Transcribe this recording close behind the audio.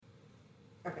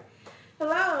Okay.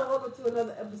 Hello, welcome to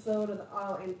another episode of the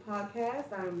All In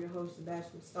Podcast. I am your host,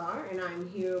 Sebastian Starr, and I'm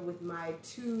here with my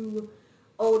two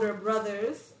older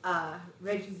brothers,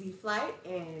 Reggie zFlight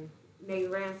and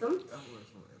Nate Ransom.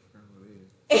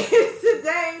 And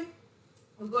today,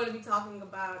 we're going to be talking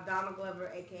about Donald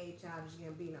Glover, aka Childish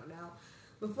Gambino. Now,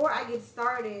 before I get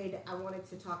started, I wanted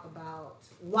to talk about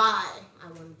why I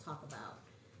want to talk about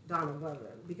Donald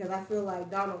Glover, because I feel like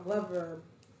Donald Glover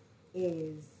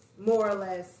is more or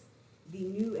less the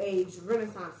new age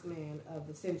Renaissance man of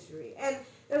the century. And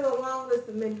there's a long list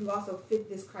of men who also fit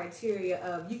this criteria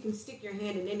of you can stick your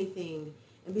hand in anything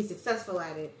and be successful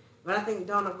at it. But I think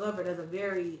Donald Glover does a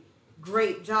very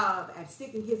great job at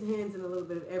sticking his hands in a little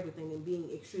bit of everything and being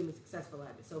extremely successful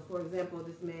at it. So, for example,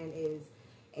 this man is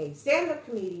a stand-up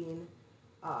comedian,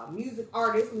 music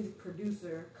artist, music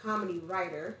producer, comedy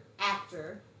writer,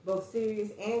 actor, both serious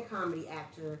and comedy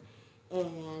actor,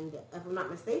 and if I'm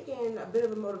not mistaken, a bit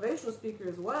of a motivational speaker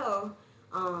as well.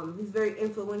 He's very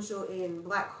influential in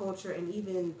black culture and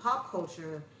even pop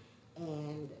culture,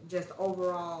 and just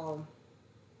overall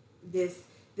this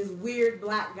weird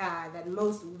black guy that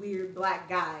most weird black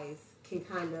guys can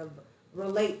kind of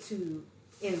relate to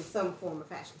in some form or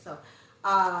fashion. So,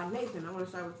 Nathan, I want to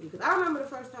start with you because I remember the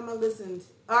first time I listened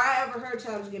or I ever heard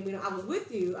Childish Gambino. I was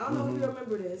with you. I don't know if you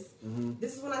remember this. Mm-hmm.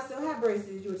 This is when I still had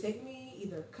braces. You were taking me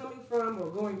either coming from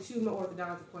or going to my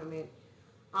orthodontist appointment.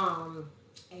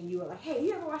 And you were like, hey,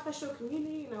 you ever watch that show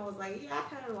Community? And I was like, yeah,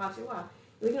 I kind of watch it. Why?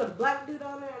 You know, the black dude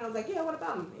on there? And I was like, yeah, what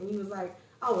about him? And he was like,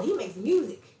 oh, well, he makes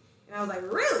music. And I was like,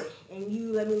 really? And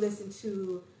you let me listen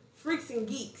to Freaks and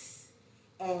Geeks.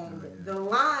 And the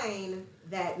line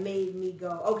that made me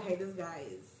go, okay, this guy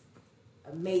is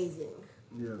amazing.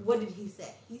 Yeah. What did he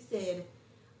say? He said,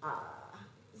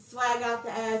 swag out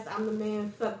the ass, I'm the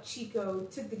man, fuck Chico,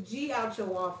 took the G out your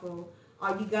waffle,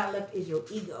 all you got left is your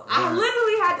ego. Right. I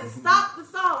literally had to stop the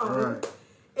song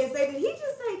and say, did he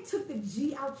just say took the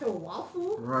G out your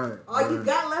waffle? Right. All you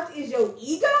got left is your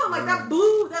ego? Like that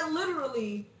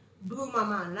literally blew my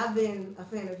mind. And I've been a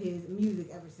fan of his music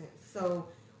ever since. So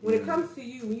when it comes to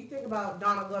you, when you think about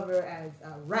Donald Glover as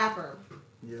a rapper,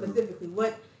 specifically,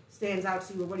 what stands out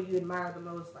to you or what do you admire the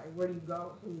most? Like, where do you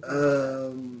go?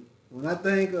 When I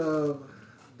think of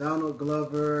Donald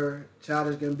Glover,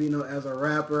 Childish Gambino as a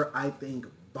rapper, I think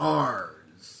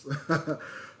bars.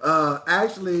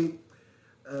 Actually,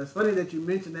 it's funny that you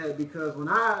mentioned that because when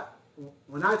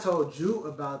I told you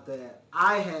about that,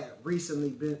 I had recently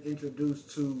been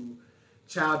introduced to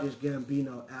Childish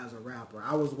Gambino as a rapper.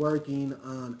 I was working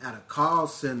at a call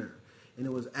center, and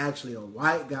it was actually a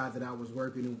white guy that I was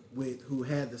working with who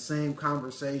had the same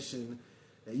conversation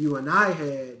that you and I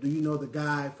had. Do you know the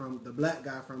black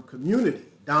guy from Community,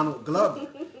 Donald Glover?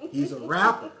 He's a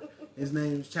rapper. His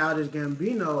name's Childish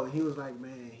Gambino. And he was like,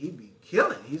 man, he be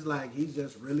killing. He's like, he's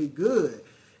just really good.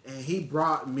 And he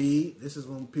brought me, this is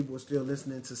when people were still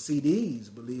listening to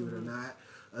CDs, believe it or not,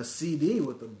 a CD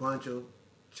with a bunch of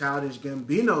Childish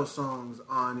Gambino songs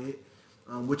on it,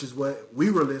 which is what we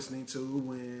were listening to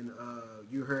when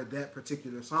you heard that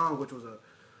particular song, which was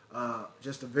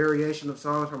just a variation of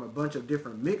songs from a bunch of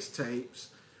different mixtapes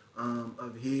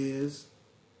of his.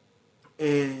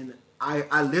 And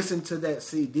I listened to that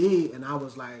CD and I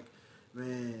was like,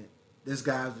 man, this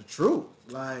guy's the truth.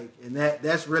 Like, and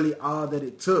that's really all that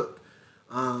it took.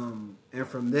 And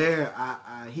from there,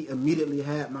 he immediately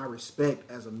had my respect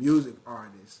as a music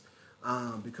artist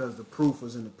because the proof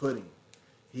was in the pudding.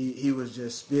 He was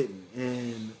just spitting.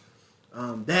 And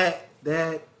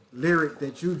that lyric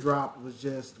that you dropped was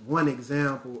just one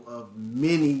example of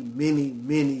many, many,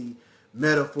 many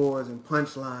metaphors and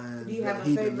punchlines Do you have that a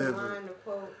he favorite delivered. line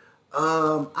or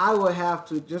quote? I would have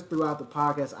to, just throughout the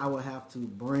podcast, I would have to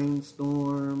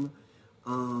brainstorm.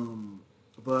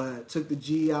 But took the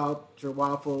G out your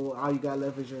waffle, all you got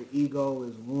left is your ego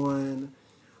is one.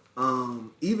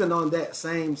 Even on that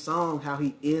same song, how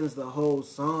he ends the whole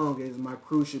song is my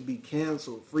crew should be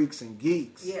canceled, freaks and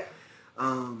geeks. Yeah.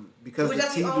 Because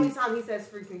that's the only time he says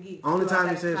freaks and geeks. Only time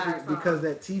he says freaks, because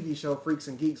that TV show Freaks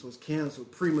and Geeks was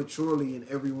canceled prematurely in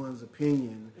everyone's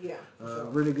opinion. Yeah. Sure.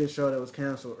 Really good show that was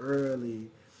canceled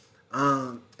early.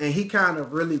 And he kind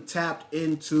of really tapped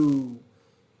into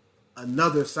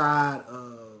another side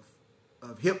of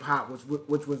hip hop,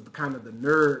 which was kind of the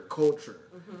nerd culture.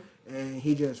 Mm-hmm. And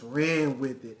he just ran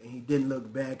with it, and he didn't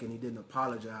look back, and he didn't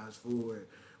apologize for it,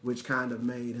 which kind of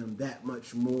made him that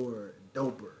much more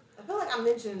doper. I feel like I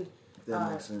mentioned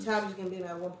Childish Gambino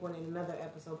at one point in another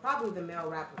episode, probably the male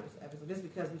rappers episode, just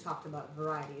because we talked about a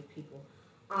variety of people.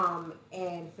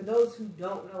 And for those who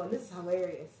don't know, and this is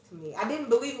hilarious to me, I didn't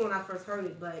believe it when I first heard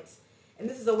it, and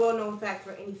this is a well-known fact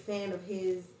for any fan of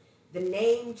his the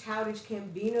name Childish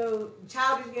Gambino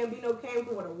came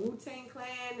from a Wu-Tang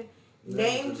Clan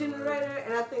name generator,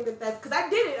 and I think that's because I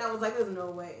did it. I was like, there's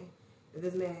no way that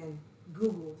this man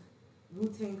Googled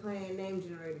Wu-Tang Clan name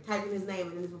generator, typed in his name,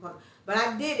 and then this would pop. But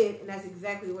I did it, and that's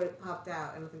exactly what it popped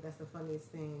out. And I think that's the funniest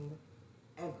thing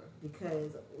ever,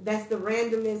 because that's the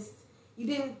randomest. You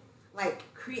didn't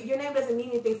create your name doesn't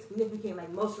mean anything significant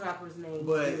like most rappers' names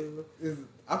do.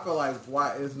 I feel like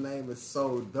why his name is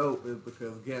so dope is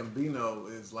because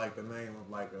Gambino is like the name of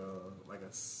like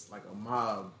a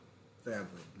mob family.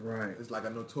 Right. It's like a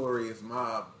notorious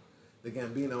mob. The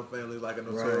Gambino family is like a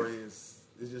notorious.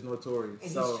 Right. It's just notorious.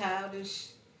 And he's childish.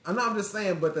 I'm just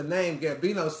saying, but the name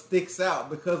Gambino sticks out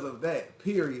because of that.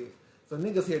 Period. So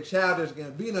niggas hear Childish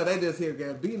Gambino, they just hear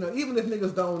Gambino. Even if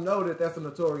niggas don't know that that's a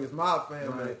notorious mob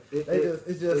family, right.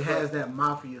 It has that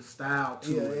mafia style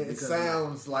to it. It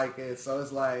sounds like it. So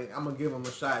it's like, I'm going to give him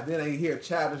a shot. Then they hear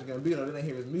Childish Gambino, then they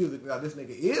hear his music. Now, this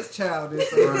nigga is childish,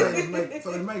 so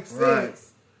it makes sense. Right.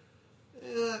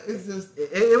 Yeah, it's just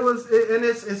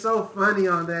it's so funny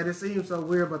on that. It seems so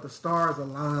weird, but the stars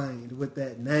aligned with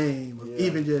that name,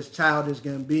 even just Childish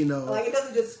Gambino. Like it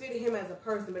doesn't just fit him as a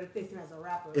person, but it fits him as a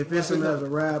rapper. It fits him as a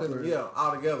rapper. Yeah,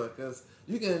 altogether. Because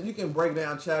you can break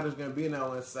down Childish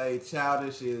Gambino and say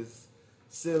Childish is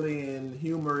silly and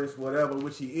humorous, whatever,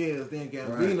 which he is. Then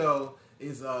Gambino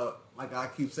is like I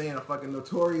keep saying, a fucking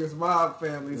notorious mob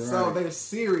family. Right. So they're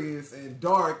serious and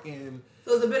dark and.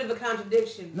 So it's a bit of a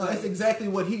contradiction. No, it's exactly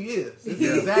what he is. It's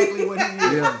exactly what he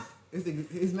is. Yeah.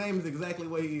 His name is exactly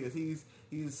what he is.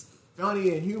 He's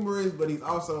funny and humorous, but he's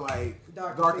also like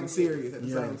dark and serious at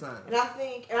the same time. And I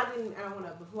don't want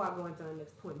to. Before I go into the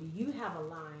next point, do you have a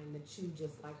line that you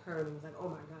just like heard and was like, oh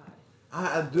my god?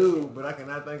 I do, but I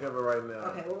cannot think of it right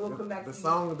now. Okay, well, we'll come back to the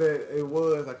song that it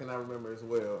was. I cannot remember as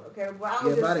well. Okay,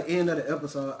 well, by the end of the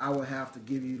episode, I would have to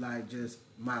give you like just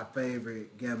my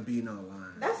favorite Gambino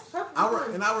line. That's perfect.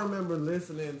 I remember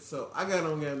listening. So I got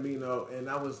on Gambino and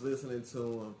I was listening to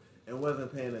him and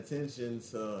wasn't paying attention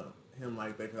to him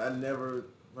like that because I never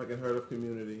fucking heard of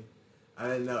Community. I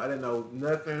didn't know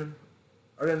nothing.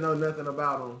 I didn't know nothing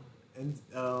about him. And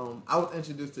I was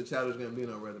introduced to Childish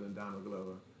Gambino rather than Donald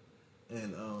Glover.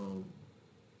 And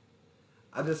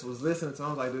I just was listening to him. I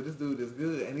was like, dude, this dude is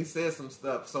good. And he said some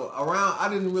stuff. So I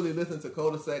didn't really listen to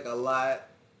Cul-de-sac a lot.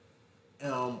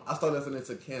 I started listening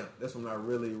to Camp. That's when I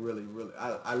really,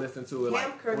 I listened to it.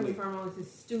 Camp, correct me if I'm wrong, is his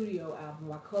studio album,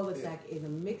 while Cul-de-sac is a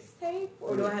mixtape?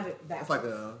 Or do I have it backwards?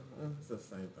 It's the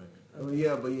same thing.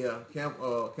 Okay. But yeah. Camp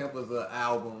was an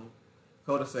album.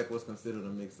 Cul-de-sac was considered a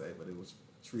mixtape, but it was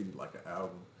treated like an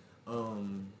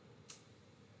album.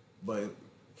 But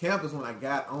Camp is when I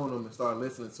got on them and started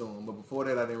listening to them. But before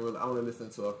that, I only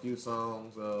listened to a few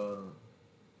songs.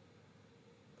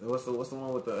 What's the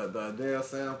one with the Adele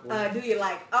sample? Do You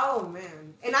Like? Oh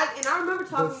man, and I remember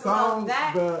talking about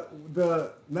that.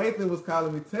 The Nathan was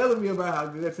telling me about how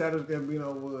good Childish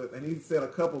Gambino was, and he said a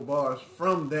couple bars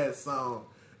from that song.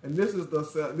 And this is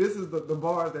the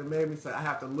bars that made me say I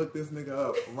have to look this nigga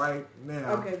up right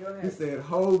now. Okay, go ahead. He said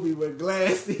Hobie with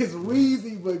glasses,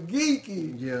 Wheezy but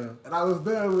geeky. Yeah, and I was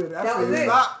done with it. I said,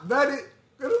 stop, that it.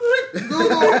 Google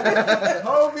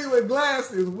Hobie with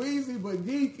glasses, Wheezy but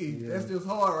geeky. Yeah. That's just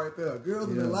hard right there. Girls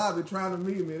in the lobby trying to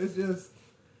meet me. It's just,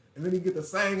 and then he get to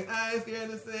sing. I ain't scared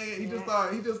to sing. He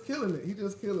just killing it. He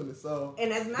just killing it. So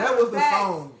and as that was the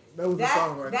song. That was the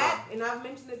song right there. And I've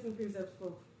mentioned this in previous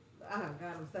episodes. Oh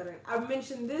God, I'm stuttering. I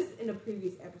mentioned this in a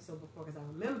previous episode before because I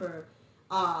remember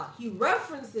he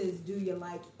references "Do You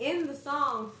Like" in the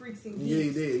song "Freaks and Geeks." Yeah,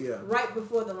 he did. Yeah, right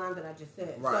before the line that I just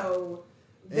said. Right. So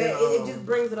it just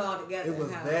brings it all together. It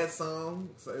was that song.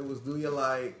 So it was "Do You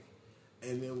Like,"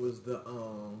 and it was the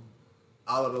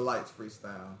 "All of the Lights"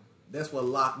 freestyle. That's what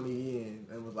locked me in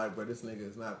and was like, bro, this nigga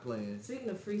is not playing. Speaking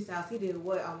of freestyles, he did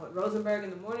what Rosenberg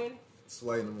in the morning.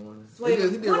 Sway in the morning. He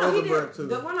did Rosenberg too.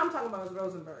 The one I'm talking about was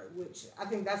Rosenberg, which I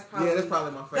think that's probably that's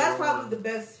probably my favorite. That's probably the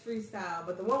best freestyle.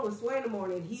 But the one with Sway in the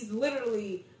morning, he's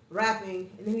literally rapping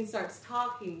and then he starts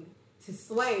talking to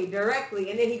Sway directly,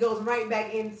 and then he goes right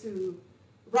back into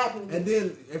rapping. And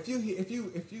then if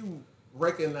you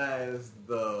recognize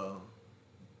the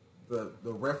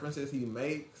references he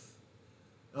makes,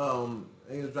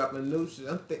 he was dropping new shit.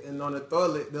 And on the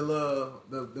toilet,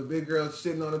 the big girl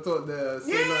shitting on the toilet.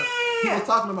 He was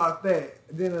talking about that.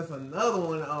 Then there's another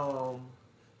one on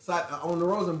the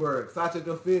Rosenberg. Sacha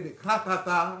Gaffitti, ha ta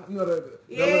ta. You know the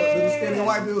skinny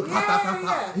white dude. Ha ta ta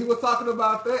ta. He was talking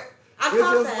about that. I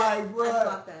caught that. Like, bro, I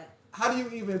caught that. How do you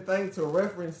even think to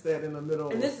reference that in the middle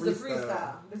of a freestyle? And this is a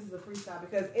freestyle. This is a freestyle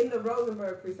because in the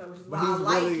Rosenberg freestyle, which is why I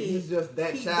like it, he's just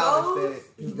that childish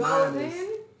that he goes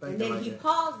in and then he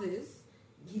pauses.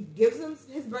 He gives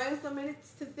his brain some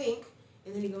minutes to think,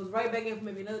 and then he goes right back in for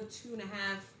maybe another 2.5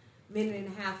 minute and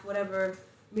a half, whatever,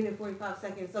 minute 45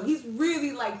 seconds. So he's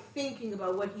really like thinking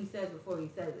about what he says before he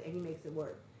says it, and he makes it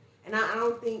work. And I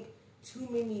don't think too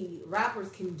many rappers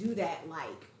can do that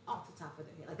like off the top of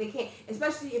their head. Like they can't,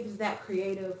 especially if it's that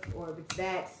creative or if it's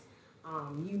that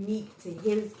unique to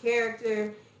his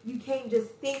character. You can't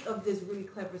just think of this really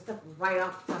clever stuff right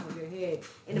off the top of your head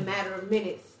in a matter of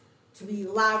minutes to be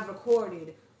live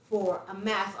recorded for a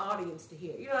mass audience to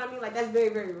hear. You know what I mean? Like, that's very,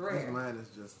 very rare. His mind is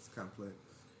just complex.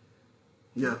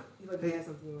 Yeah. You want to add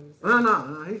something you want to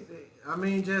say? No. I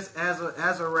mean, just as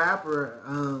a rapper,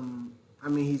 I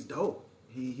mean, he's dope.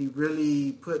 He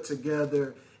really put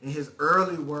together, and his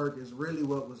early work is really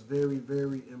what was very,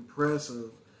 very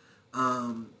impressive.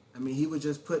 I mean, he was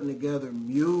just putting together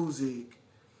music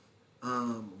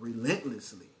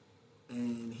relentlessly.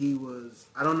 And he was,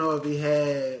 I don't know if he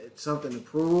had something to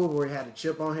prove or he had a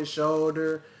chip on his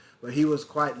shoulder, but he was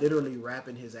quite literally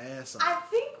rapping his ass off. I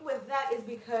think with that is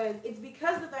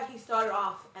because of the fact he started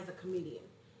off as a comedian.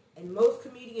 And most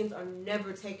comedians are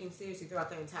never taken seriously throughout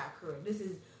their entire career. This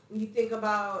is, when you think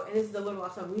about, and this is a little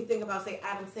off topic, when you think about, say,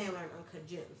 Adam Sandler and Uncut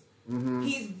Gems, Mm-hmm.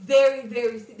 he's very,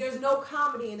 very, there's no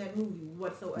comedy in that movie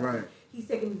whatsoever. Right. He's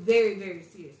taken very, very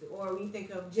seriously. Or when you think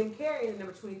of Jim Carrey in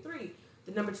Number 23,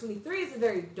 the Number 23 is a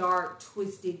very dark,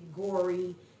 twisted,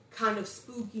 gory, kind of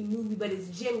spooky movie, but it's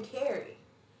Jim Carrey.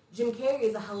 Jim Carrey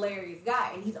is a hilarious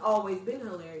guy, and he's always been a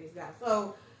hilarious guy.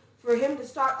 So for him to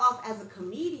start off as a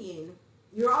comedian,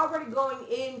 you're already going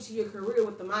into your career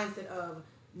with the mindset of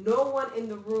no one in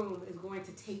the room is going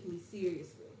to take me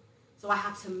seriously. So I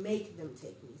have to make them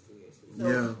take me seriously.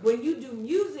 So when you do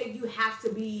music, you have to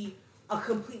be a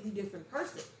completely different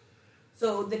person.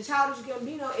 So the Childish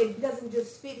Gambino, it doesn't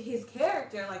just fit his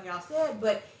character, like y'all said,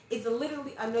 but it's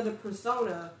literally another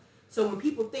persona. So when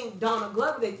people think Donald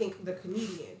Glover, they think the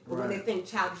comedian. But when they think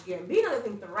Childish Gambino, they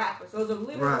think the rapper. So those are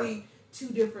literally two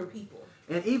different people.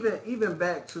 And even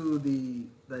back to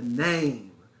the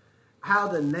name, how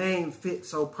the name fit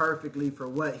so perfectly for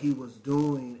what he was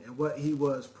doing and what he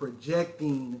was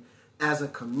projecting as a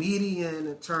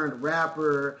comedian turned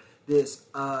rapper. This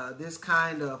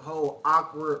kind of whole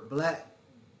awkward black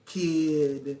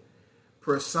kid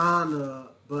persona,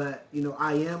 but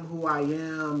I am who I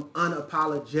am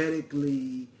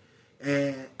unapologetically,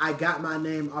 and I got my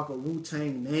name off a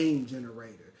Wu-Tang name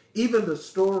generator. Even the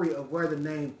story of where the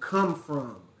name come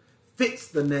from fits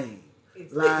the name.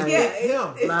 It's him.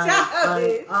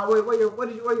 Childish.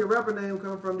 Where your rapper name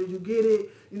come from? Did you get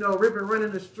it? Ripping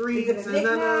running the streets Is it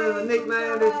a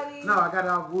nickname? No, I got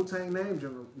it off Wu-Tang name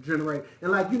generator.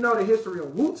 And the history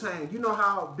of Wu-Tang, you know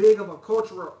how big of a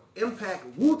cultural impact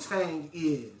Wu-Tang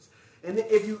is. And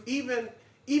if you even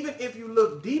if you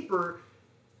look deeper,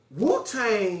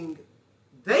 Wu-Tang,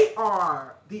 they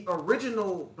are the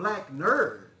original black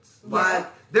nerds. Yeah,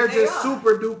 they're just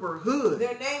super duper hood.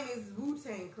 Their name is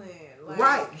Wu-Tang Clan.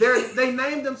 Right. They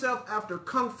named themselves after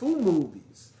kung fu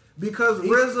movies because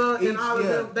RZA and all of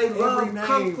them, they love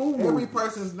kung fu movies. Every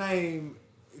person's name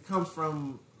comes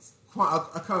from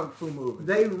a kung fu movie.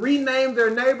 They renamed their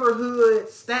neighborhood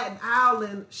Staten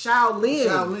Island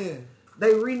Shaolin.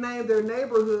 They renamed their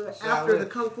neighborhood after the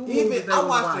kung fu movies. I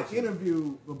watched an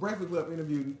interview, the Breakfast Club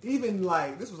interview. Even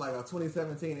this was like a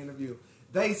 2017 interview.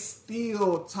 They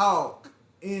still talk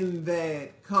in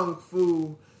that kung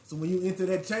fu. So when you enter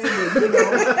that chamber, they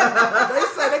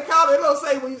don't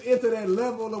say when you enter that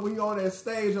level or when you're on that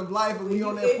stage of life or when you're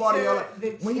on that party of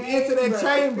life. When you enter that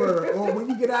chamber or when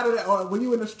you get out of that or when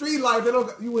you in the street life,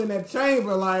 you in that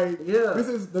chamber this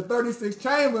is the 36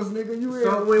 chambers, nigga.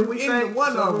 When we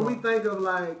think of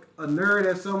like a nerd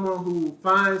as someone who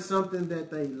finds something that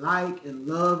they like and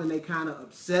love and they kind of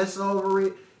obsess over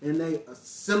it and they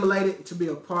assimilate it to be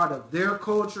a part of their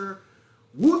culture,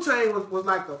 Wu-Tang was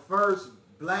like the first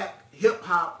black hip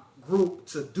hop group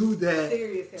to do that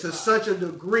to such a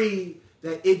degree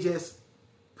that it just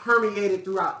permeated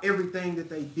throughout everything that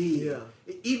they did.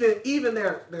 Yeah. Even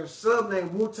their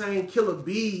sub-name Wu-Tang Killer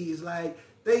Bees,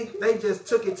 they just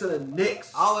took it to the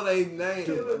next. All of they names.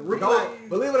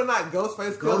 Believe it or not,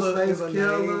 Ghostface Killer is a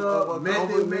name of a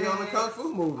Method Man on the kung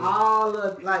fu movie. All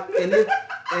of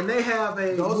and they have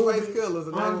a Ghostface Killer is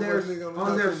a name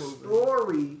on their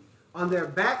story, on their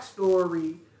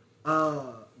backstory.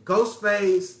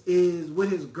 Ghostface is with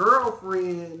his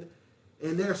girlfriend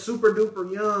and they're super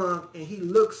duper young, and he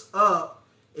looks up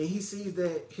and he sees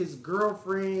that his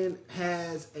girlfriend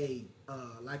has a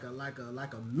like a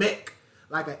mech,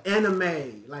 like an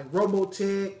anime, like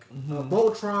Robotech,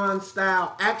 Voltron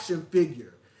style action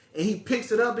figure. And he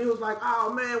picks it up and he was like,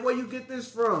 "Oh man, where you get this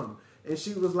from?" And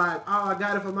she was like, oh, I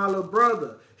got it for my little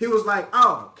brother. He was like,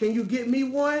 oh, can you get me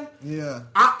one? Yeah.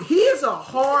 He is a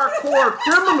hardcore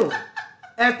criminal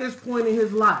at this point in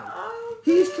his life.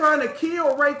 He's trying to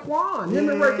kill Raekwon. Him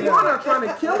and Raekwon are trying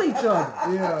to kill each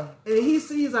other. Yeah. And he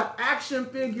sees an action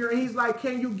figure and he's like,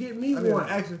 can you get me one? An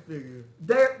action figure.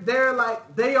 They're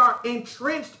like, they are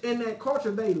entrenched in that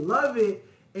culture. They love it.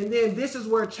 And then this is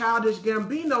where Childish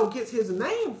Gambino gets his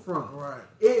name from. Right.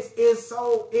 It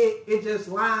just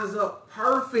lines up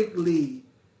perfectly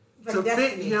to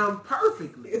fit him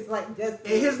perfectly. It's like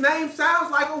destiny. And his name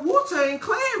sounds like a Wu-Tang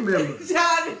Clan member.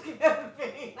 Childish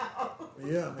Gambino.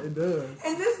 Yeah, it does.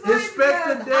 And this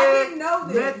I didn't know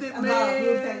this Method about Man.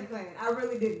 Wu-Tang Clan. I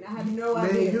really didn't. I had no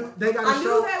idea. They got I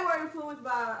knew they were influenced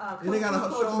by and they got a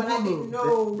show on but I didn't Hulu.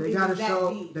 know they it got a was that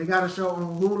show. deep. They got a show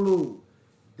on Hulu.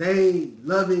 They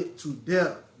love it to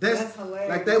death. That's hilarious.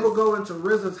 Like they will go into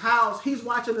RZA's house. He's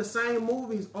watching the same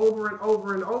movies over and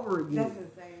over and over again. That's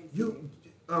insane.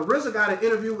 RZA got an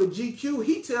interview with GQ.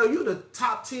 He tell you the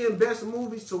top 10 best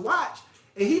movies to watch,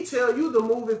 and he tell you the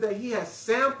movies that he has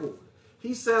sampled.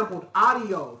 He sampled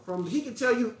audio from. He can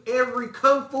tell you every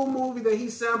kung fu movie that he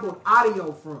sampled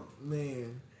audio from.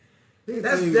 Man.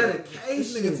 That's dedication.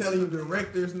 This nigga telling you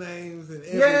directors' names and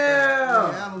everything. Yeah.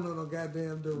 Man, I don't know no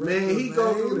goddamn directors' Man, he names.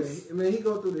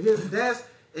 go through his desk,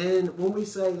 and when we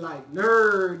say like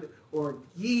nerd or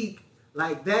geek,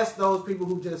 like that's those people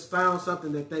who just found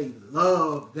something that they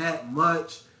love that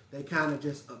much. They kind of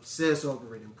just obsess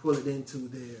over it and pull it into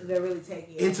They're really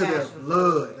taking into their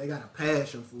blood. They got a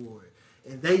passion for it,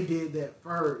 and they did that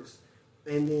first,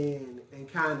 and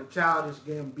kind of Childish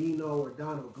Gambino or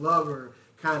Donald Glover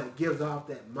kind of gives off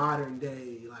that modern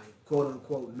day, like quote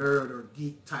unquote nerd or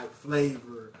geek type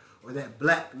flavor, or that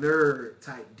black nerd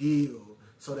type deal.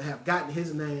 So to have gotten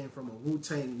his name from a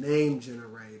Wu-Tang name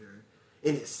generator,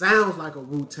 and it sounds like a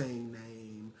Wu-Tang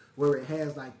name, where it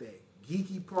has like that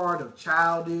geeky part of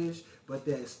Childish, but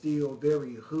that still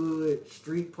very hood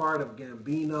street part of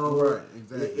Gambino. Right,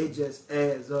 exactly. It just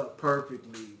adds up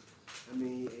perfectly. I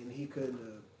mean, and he couldn't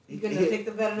have picked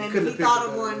a better name. He thought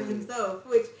of one himself,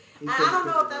 which I don't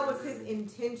know if that was his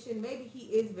intention. Maybe he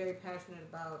is very passionate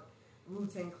about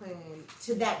Wu-Tang Clan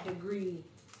to that degree.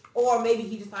 Or maybe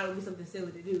he just thought it would be something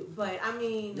silly to do. But, I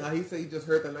mean... No, he said he just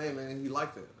heard the name and he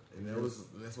liked it. And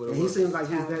that's what it was. He seems like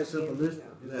he's that simplistic.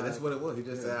 Yeah, that's what it was. He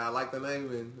just said, I like the name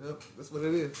and that's what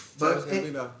it is. But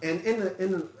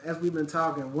as we've been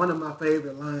talking, one of my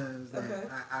favorite lines that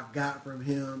I've got from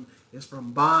him is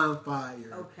from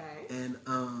Bonfire. Okay. And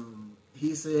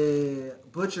he said,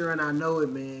 Butcher and I know it,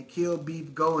 man. Kill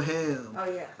beef, go ham. Oh,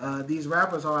 yeah. These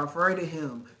rappers are afraid of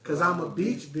him because I'm a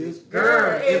beach bitch.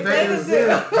 Girl, invaders him.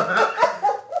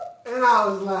 And I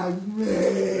was like,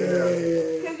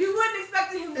 man. Because you wouldn't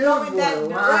expect him to go in that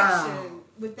direction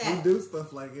with that. He do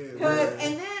stuff like it.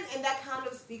 And that kind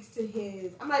of speaks to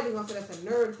his, I'm not even going to say that's a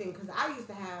nerd thing, because I used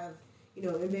to have,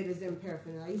 Invaders Zim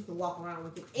paraphernalia. I used to walk around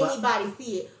with it. Anybody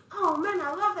see it? Oh, man,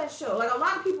 I love that show. Like, a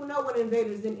lot of people know what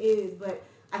Invaders Zim is, but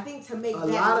I think to make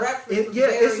that reference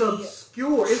it's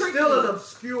obscure. Tricky. It's still an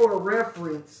obscure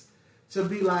reference to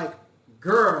be like,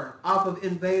 Girl off of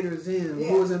Invader Zim,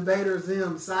 who was Invader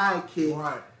Zim's sidekick.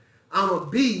 Right. I'm a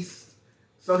beast,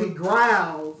 so he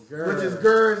growls, which is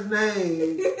Gur's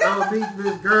name. I'm a beast,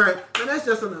 bitch, Gur. And that's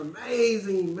just an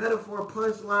amazing metaphor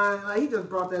punchline. Like, he just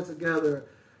brought that together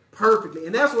perfectly.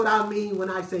 And that's what I mean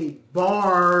when I say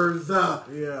bars.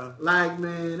 Yeah. Like,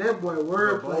 man, that boy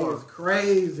wordplay is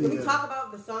crazy. Can we talk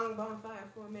about the song Bonfire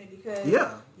for a minute? Because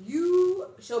you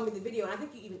showed me the video, and I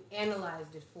think you even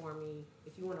analyzed it for me.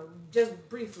 If you want to just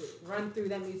briefly run through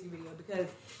that music video. Because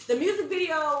the music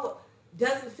video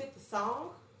doesn't fit the song.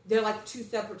 They're like two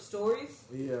separate stories.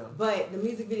 Yeah. But the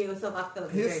music video itself, I feel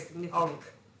like is very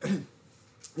significant.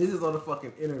 This is on a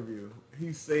fucking interview.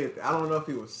 He said, I don't know if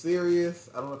he was serious.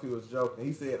 I don't know if he was joking.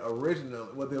 He said originally,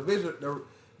 well, the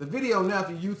video now, if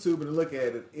you YouTube and look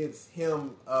at it, it's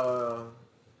him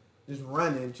just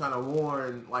running, trying to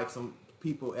warn like some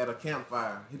people at a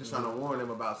campfire. He just trying to warn them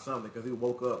about something because he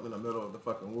woke up in the middle of the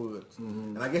fucking woods.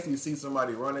 Mm-hmm. And I guess you see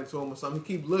somebody running to him or something.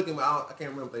 He keep looking, but I can't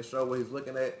remember if they show what he's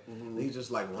looking at. Mm-hmm. He's just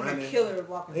like running. Like a killer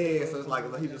walking. Yeah, so it's like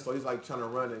he's like trying to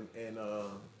run and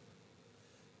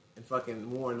fucking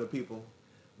warn the people.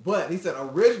 But he said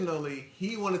originally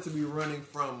he wanted to be running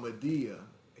from Medea.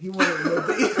 He wanted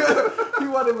Medea. He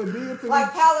wanted Medea to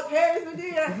like Tyler Perry's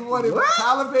Medea. He wanted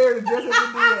Tyler Perry to dress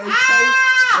as Medea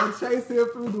and chase him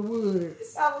through the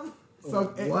woods.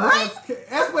 So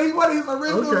that's what he wanted his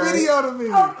original video to be.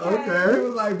 Okay. He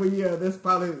was like, but yeah, it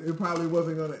probably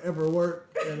wasn't gonna ever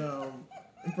work, and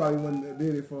he probably wouldn't have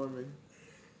did it for me.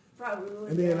 Probably.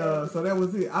 And then so that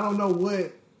was it. I don't know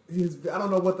what I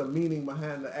don't know what the meaning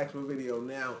behind the actual video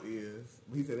now is.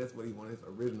 He said that's what he wanted his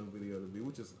original video to be,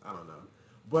 which is, I don't know.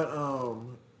 But,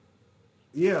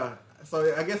 yeah.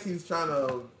 So I guess he's trying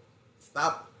to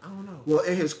stop, I don't know. Well,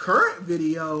 in his current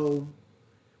video,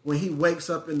 when he wakes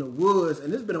up in the woods,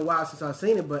 and it's been a while since I've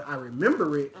seen it, but I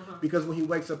remember it because when he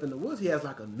wakes up in the woods, he has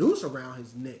like a noose around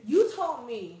his neck. You told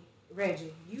me,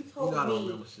 Reggie, you told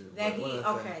me that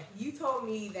you told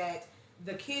me that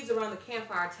the kids around the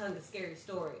campfire are telling a scary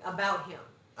story about him.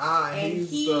 And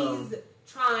he's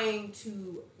trying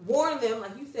to warn them,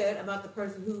 like you said, about the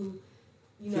person who,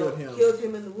 killed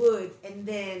him in the woods, and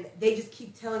then they just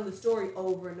keep telling the story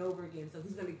over and over again. So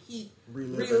he's going to keep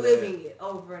reliving it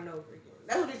over and over again.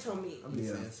 That's what you told me. I'm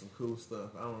saying some cool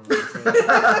stuff. I don't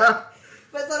remember.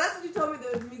 But so that's what you told me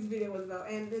the music video was about.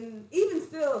 And then even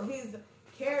still, his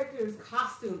character's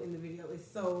costume in the video is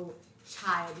so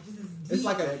childish. It's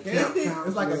like a camp.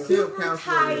 It's like a camp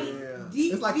counselor.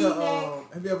 Deep it's like a.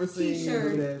 Have you ever seen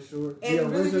that short? And the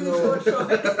original. Have you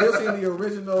ever seen the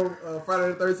original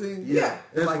Friday the 13th? Yeah.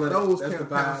 It's like those camp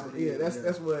counselors. Yeah,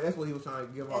 that's what he was trying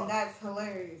to give off. And that's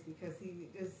hilarious because he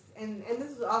just and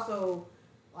this is also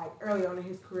like early on in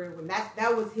his career when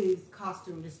that was his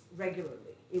costume just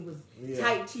regularly. It was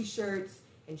tight t-shirts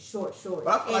and short shorts.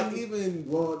 But I feel like even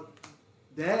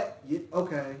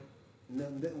okay.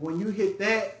 When you hit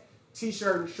that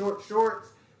t-shirt and short shorts,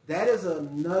 that is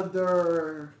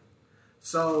another.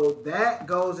 So that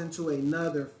goes into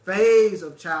another phase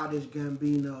of Childish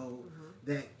Gambino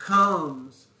that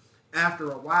comes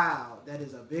after a while. That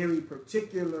is a very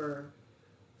particular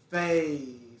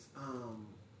phase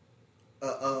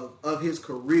of his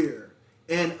career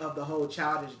and of the whole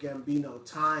Childish Gambino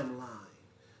timeline.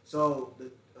 So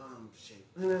the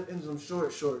in some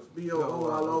short shorts, B.O.O.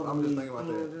 all over I'm me. just thinking about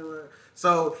that.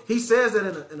 So he says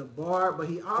that in a bar, but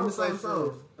he also in the same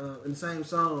song. In the same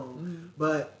song.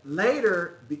 But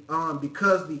later,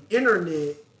 because the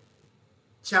internet,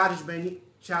 Childish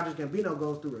Gambino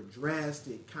goes through a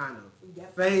drastic kind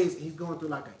of phase. He's going through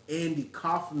like an Andy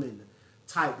Kaufman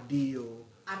type deal.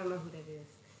 I don't know who that is.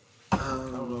 I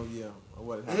don't know. Yeah,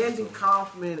 what Andy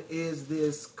Kaufman is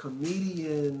this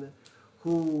comedian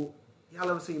who. Y'all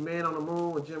ever seen Man on the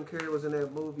Moon when Jim Carrey was in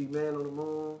that movie Man on the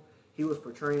Moon? He was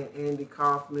portraying Andy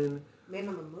Kaufman. Man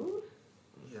on the Moon?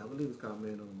 Yeah, I believe it's called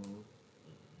Man on the Moon.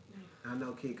 I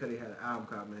know Kid Cudi had an album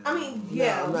called Man I on mean, the Moon.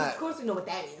 yeah, of course we know what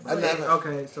that is.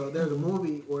 Okay, so there's a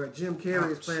movie where Jim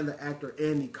Carrey is playing the actor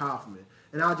Andy Kaufman.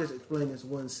 And I'll just explain this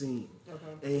one scene.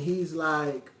 Okay. And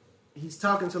he's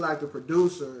talking to like the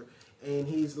producer, and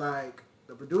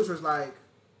the producer's like,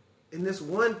 in this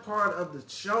one part of the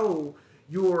show,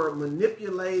 you're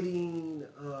manipulating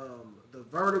the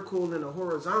vertical and the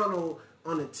horizontal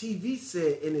on a TV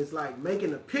set, and it's like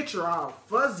making the picture all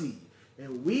fuzzy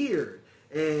and weird.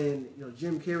 And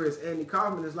Jim Carrey's Andy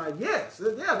Kaufman is like, yeah,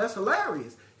 that's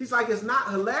hilarious. He's like, it's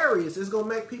not hilarious. It's gonna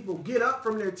make people get up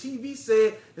from their TV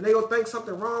set, and they gonna think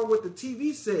something wrong with the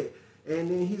TV set.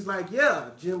 And then he's like, yeah,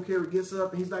 Jim Carrey gets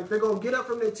up, and he's like, they're going to get up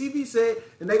from their TV set,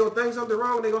 and they're going to think something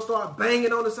wrong, and they're going to start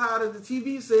banging on the side of the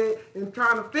TV set and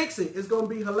trying to fix it. It's going to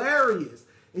be hilarious.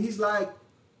 And he's like,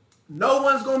 no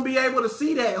one's going to be able to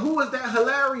see that. Who is that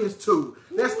hilarious to?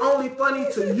 That's only funny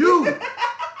to you.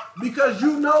 Because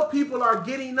people are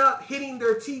getting up, hitting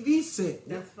their TV set.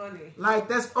 That's funny. Like,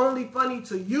 that's only funny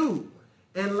to you.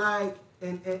 And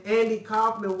and Andy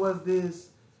Kaufman was this,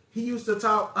 he used to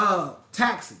talk,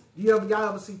 Taxi. Y'all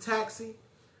ever see Taxi?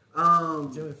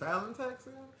 Jimmy Fallon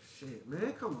Taxi? Shit,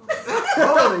 man, come on. That's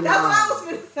what I was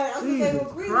going to say. I was Jesus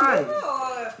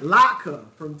Christ. Locke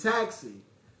from Taxi.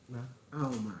 No.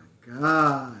 Oh my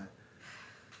God.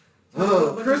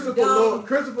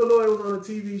 Christopher Lloyd was on a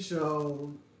TV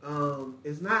show.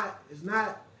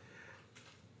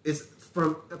 It's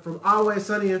from Always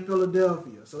Sunny in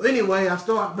Philadelphia. So anyway, I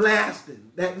start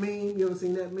blasting that meme. You ever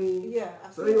seen that meme? Yeah.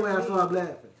 So anyway, I start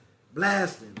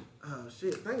blasting. Oh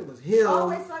shit, I think it was him.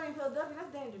 Always Sunny in Philadelphia.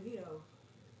 That's Danny DeVito.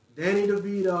 Danny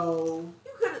DeVito.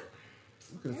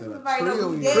 You could have said everybody knows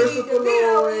who Christopher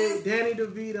DeVito is. Lloyd, Danny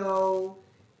DeVito,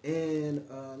 and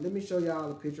let me show y'all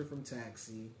a picture from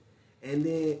Taxi. And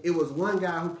then it was one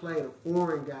guy who played a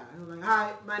foreign guy. He was like,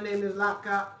 "Hi, my name is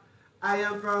Locke. I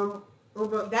am from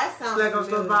that sounds familiar,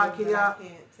 Slovakia. I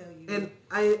can't tell you. And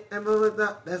I am with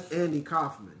that. That's Andy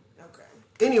Kaufman. Okay.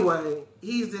 Anyway,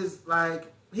 he's this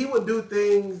he would do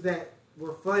things that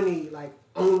were funny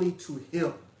only to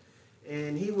him,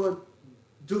 and he would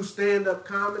do stand-up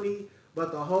comedy,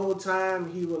 but the whole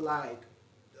time he would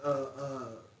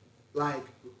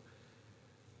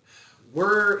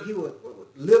he would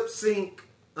lip sync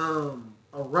a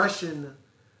Russian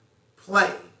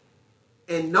play.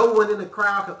 and no one in the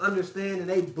crowd can understand, and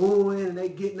they booing and they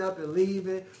getting up and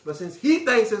leaving. But since he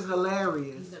thinks it's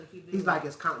hilarious, he's like,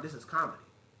 this is comedy.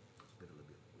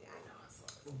 Yeah, I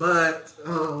know. But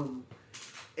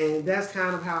and that's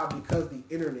kind of how, because the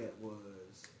internet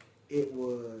it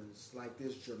was like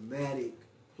this dramatic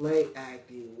play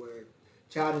acting where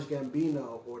Childish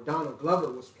Gambino or Donald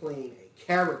Glover was playing a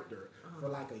character for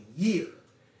like a year.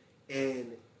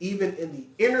 And even in the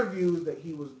interviews that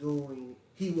he was doing,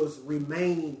 he was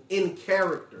remaining in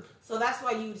character. So that's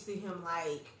why you see him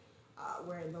like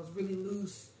wearing those really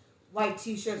loose white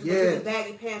t-shirts with really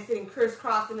baggy pants, sitting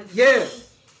crisscrossing in the seat.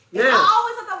 And I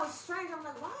always thought that was strange. I'm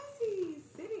like, why is he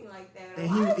sitting like that?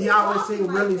 And he always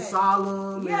seemed really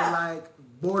solemn and like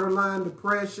borderline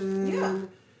depression. Yeah.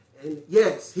 And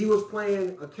yes, he was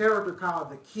playing a character called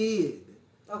the Kid.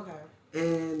 Okay.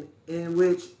 And in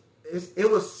which it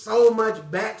was so much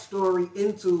backstory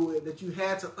into it that you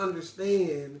had to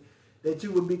understand that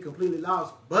you would be completely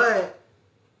lost. But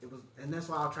it was, and that's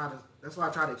why I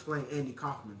try to explain Andy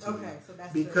Kaufman to you. Okay, so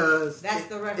that's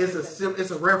the reference.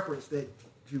 It's a reference that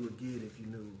you would get if you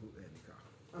knew who Andy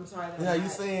Kaufman. I'm sorry. Yeah, you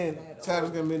saying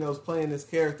Childish Gambino's playing this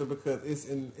character because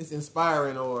it's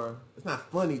inspiring, or it's not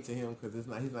funny to him because he's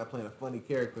not playing a funny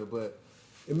character, but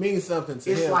it means something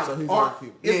to him. Like so he's art.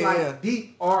 Like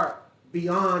deep art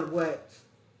beyond what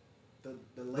the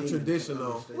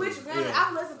traditional. Which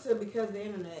I've listened to because of the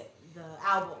internet, the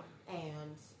album,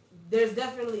 and there's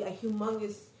definitely a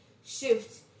humongous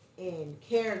shift in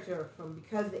character from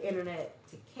because of the internet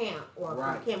to camp, or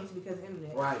from camp to because of the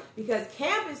internet. Right. Because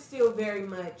camp is still very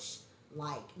much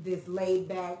like this laid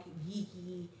back,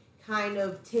 geeky, kind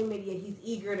of timid, yet he's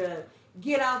eager to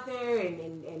get out there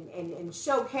and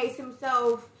showcase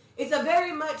himself. It's a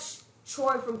very much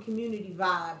Troy from Community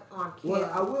vibe on camp.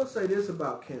 Well, I will say this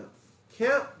about Camp.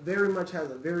 Camp very much has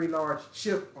a very large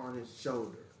chip on his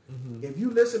shoulder. Mm-hmm. If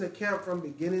you listen to Camp from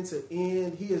beginning to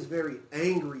end, he is very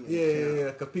angry in Camp.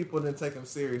 Yeah, because people didn't take him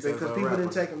seriously. Because people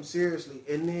didn't take him seriously.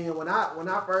 And then when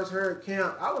I first heard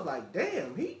Camp, I was like,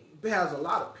 damn, he has a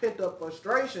lot of pent-up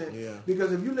frustration. Yeah.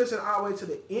 Because if you listen all the way to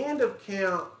the end of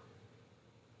Camp,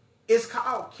 it's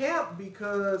called Camp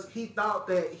because he thought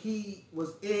that he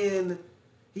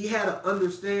had an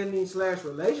understanding /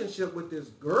 relationship with this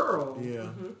girl. Yeah.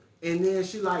 Mm-hmm. And then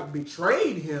she like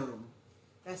betrayed him.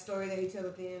 That story that he tells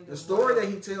at the end. The story that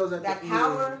he tells at the end. That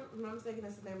power. I'm not mistaken.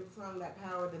 That's the name of the song. That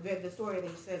power. The story that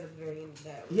he says at the very end of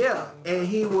that. Yeah, and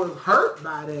he was hurt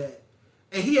by that,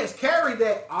 and he has carried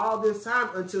that all this time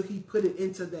until he put it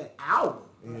into that album.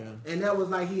 Yeah, and that was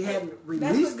like he hadn't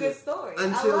released it. That's a good story.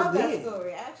 Until I love then. that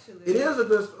story. Actually, it is a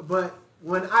good. But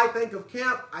when I think of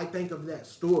Camp, I think of that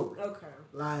story. Okay.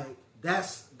 Like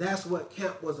that's what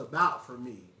Camp was about for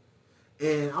me.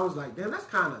 And I was like, damn, that's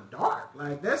kind of dark.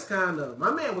 Like,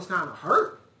 my man was kind of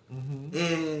hurt. Mm-hmm.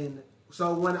 And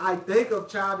so when I think of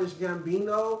Childish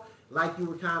Gambino, like you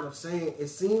were kind of saying, it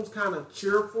seems kind of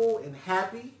cheerful and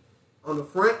happy on the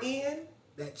front end,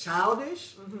 that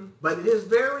childish, but it is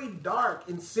very dark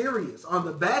and serious on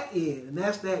the back end. And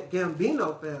that's that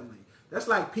Gambino family. That's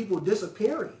like people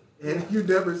disappearing and you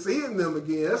never seeing them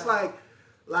again.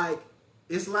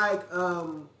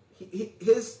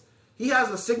 It's he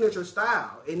has a signature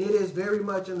style, and it is very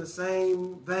much in the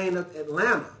same vein of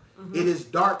Atlanta. Mm-hmm. It is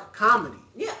dark comedy.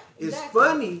 Yeah, exactly. It's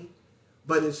funny,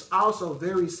 but it's also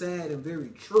very sad and very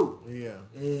true. Yeah,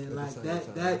 and like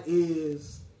that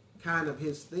is kind of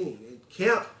his thing. And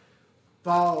Camp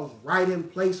falls right in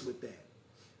place with that.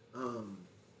 I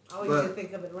always used to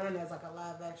think of Atlanta as like a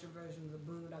live action version of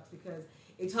the Boondocks because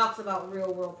it talks about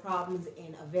real world problems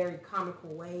in a very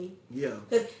comical way. Yeah.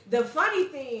 Because the funny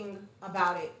thing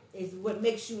about it is what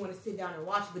makes you want to sit down and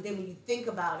watch it. But then when you think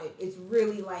about it, it's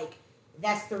really like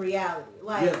that's the reality.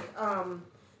 Like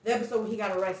the episode when he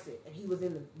got arrested and he was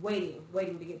in the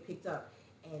waiting to get picked up,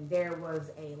 and there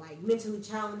was a like mentally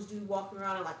challenged dude walking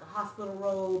around in like a hospital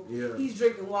robe. Yeah. He's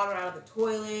drinking water out of the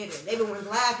toilet, and everyone's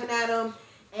laughing at him.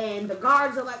 And the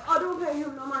guards are like, "Oh, don't pay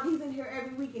him no mind. He's in here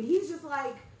every week," and he's just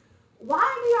like, why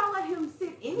do y'all let him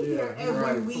sit in here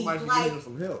every week? Somebody like, give him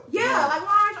some help. Yeah, like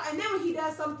why aren't? And then when he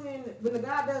does something, when the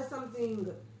guy does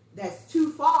something that's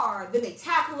too far, then they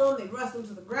tackle him, they wrestle him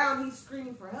to the ground. He's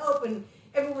screaming for help, and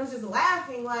everyone's just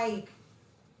laughing. Like,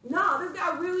 no, this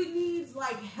guy really needs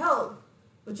like help,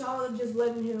 but y'all are just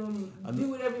letting him do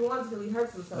whatever he wants until he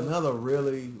hurts himself. Another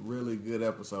really, really good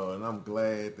episode, and I'm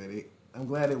glad it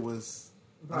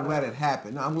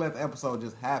happened. No, I'm glad the episode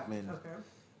just happened. Okay.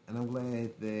 And I'm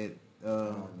glad that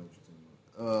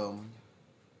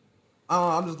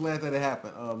I'm just glad that it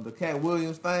happened. The Cat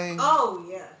Williams thing. Oh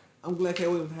yeah. I'm glad Cat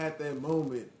Williams had that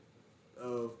moment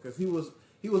because he was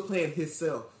playing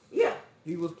himself. Yeah.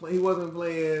 He wasn't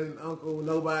playing Uncle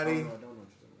Nobody. I don't know what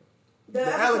you're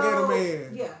The Alligator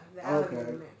Man. Yeah, the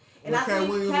Alligator Man. And When I Cat think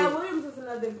Williams Cat Williams is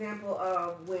another example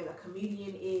of when a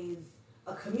comedian is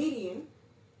a comedian,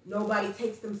 nobody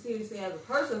takes them seriously as a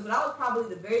person. So that was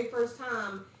probably the very first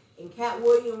time in Cat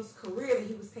Williams' career that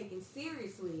he was taken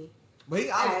seriously. But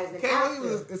as an Cat actor.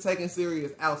 Williams is taken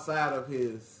serious outside of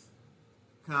his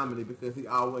comedy because he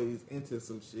always into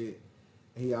some shit.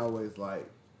 And he always like,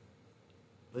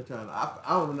 they're trying to, I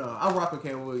don't know. I rock with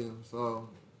Cat Williams, so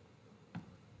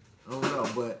I don't know.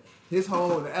 But his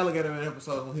whole the Alligator Man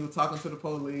episode when he was talking to the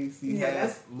police, he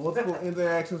has multiple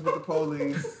interactions with the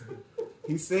police.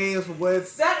 He says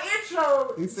what's that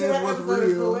intro. He to says that what's episode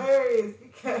is real. hilarious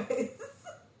because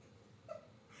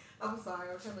I'm sorry,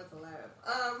 I'm trying not to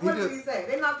laugh. What did he say?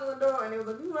 They knocked on the door and they was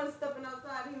like, "You want stepping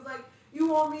outside?" He was like, "You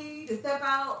want me to step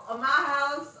out of my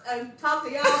house and talk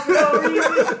to y'all for no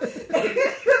reason?"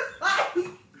 It's like,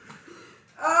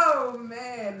 oh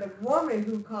man, the woman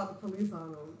who called the police on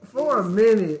him. For a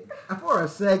minute, for a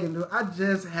second, dude, I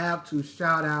just have to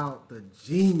shout out the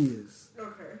genius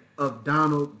of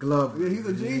Donald Glover. Yeah, he's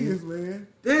a genius, man.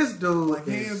 This dude, like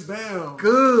is hands down,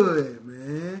 good,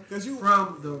 man. Cause you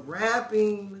from the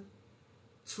rapping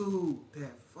to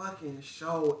that fucking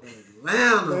show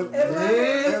Atlanta,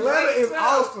 man. Atlanta is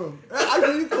awesome.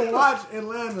 You can watch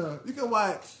Atlanta. You can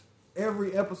watch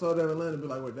every episode of Atlanta and be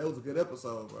like, "Wait, that was a good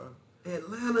episode, bro."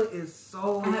 Atlanta is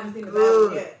so I haven't seen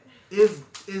good. It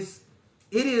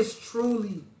It is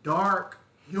truly dark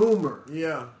humor.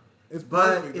 Yeah, it's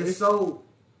but perfect. it's so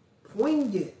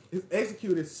poignant. It's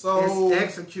executed so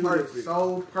perfect.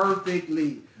 So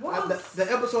perfectly. The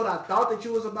episode I thought that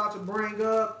you was about to bring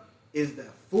up is the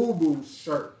FUBU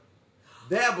shirt.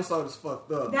 That episode is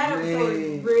fucked up. That episode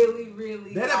is really,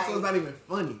 really. That episode's not even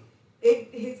funny. It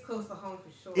hits close to home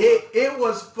for sure. It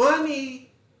was funny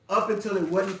up until it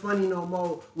wasn't funny no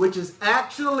more, which is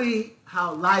actually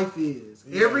how life is.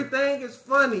 Yeah. Everything is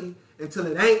funny until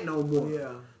it ain't no more.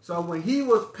 Yeah. So when he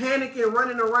was panicking,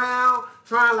 running around,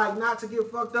 trying like not to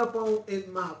get fucked up on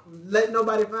let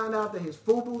nobody find out that his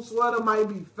FUBU sweater might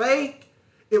be fake,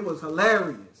 it was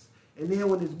hilarious. And then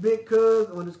when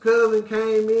his cousin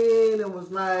came in and was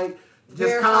like,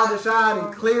 just called the shot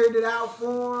and cleared it out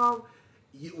for him.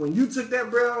 When he took that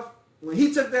breath,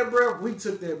 we took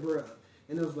that breath.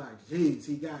 And it was like, geez,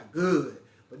 he got good.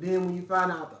 But then when you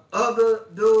find out the other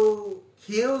dude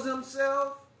kills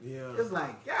himself, it's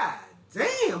like, God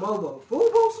damn, over a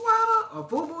FUBU sweater, a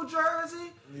FUBU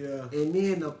jersey. Yeah. And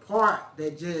then the part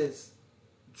that just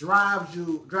drives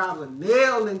a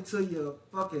nail into your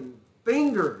fucking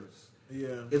fingers.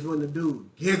 Yeah. Is when the dude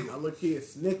giggles. A little kid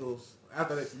snickles.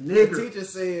 After that, Nigger. The teacher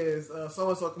says so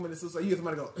and so committed suicide. You hear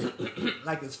somebody go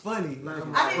like it's funny. Like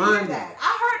I didn't hear that.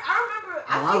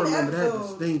 I remember that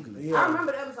distinctly. Yeah. I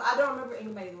remember the episode. I don't remember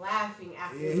anybody laughing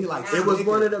after. Yeah, he like it was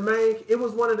one of the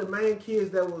main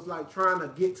kids that was like trying to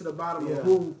get to the bottom of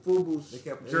who FUBU's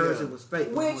jersey was fake.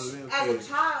 Which, as a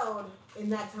child in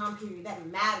that time period, that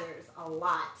matters a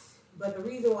lot. But the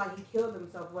reason why he killed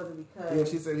himself wasn't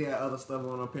because she said he had other stuff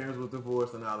on. Her parents was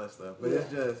divorced and all that stuff. But it's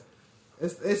just.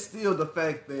 It's still the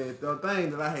fact that the thing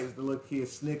that I hate is the little kid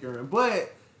snickering,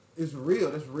 but it's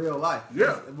real. That's real life.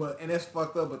 Yeah. And that's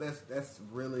fucked up, but that's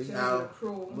really how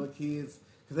little kids.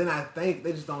 Because then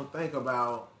they just don't think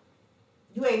about.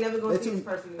 You ain't never gonna see this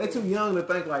person. They're too young to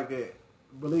think like that.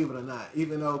 Believe it or not,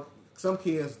 even though some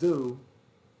kids do,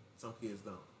 some kids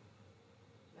don't.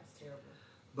 That's terrible.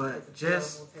 But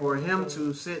just for him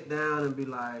to sit down and be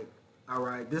like, "All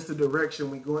right, this is the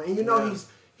direction we going," and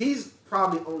he's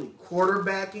probably only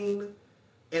quarterbacking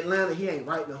Atlanta. He ain't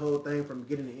writing the whole thing from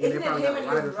beginning to end. Isn't it him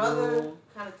and his brother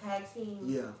kind of tag team?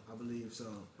 Yeah, I believe so.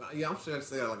 Yeah, I'm sure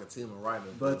they got like a team of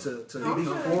writers. But to be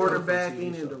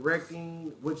quarterbacking and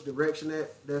directing which direction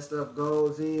that stuff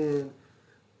goes in,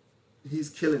 he's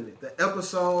killing it. The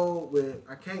episode with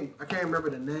I can't remember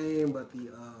the name, but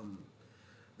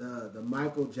the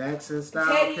Michael Jackson style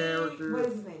character. What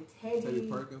is his name? Teddy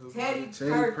Perkins. Teddy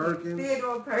Perkins.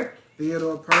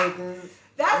 Theodore Perkins.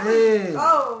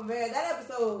 Oh man, that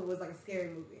episode was like a scary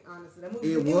movie. Honestly, that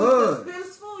movie it was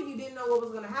suspenseful. You didn't know what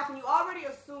was going to happen. You already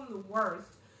assumed the worst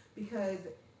because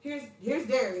here's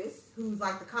Darius, who's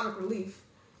like the comic relief,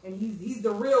 and he's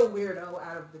the real weirdo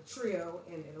out of the trio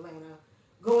in Atlanta,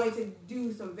 going to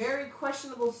do some very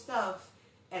questionable stuff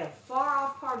at a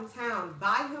far-off part of town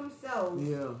by himself.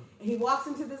 Yeah. And he walks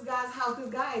into this guy's house. This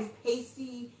guy is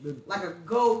pasty, like a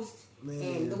ghost. Man.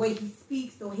 And the way he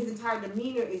speaks, his entire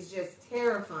demeanor is just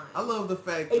terrifying. I love the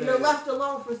fact that... And you're left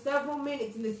alone for several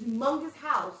minutes in this humongous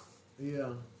house. Yeah.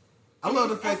 I love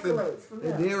the fact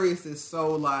that Darius is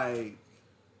so, like...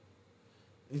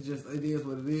 It is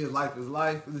what it is. Life is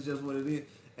life. It's just what it is.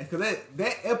 And because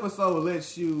that episode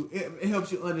lets you, it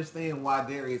helps you understand why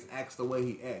Darius acts the way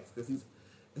he acts. Because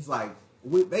it's like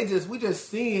we just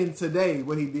seeing today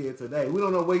what he did today. We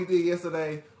don't know what he did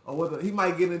yesterday or what he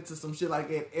might get into some shit like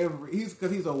that because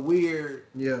he's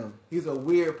a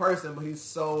weird person, but he's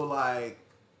so like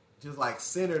just like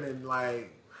centered and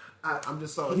like.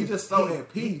 He's just so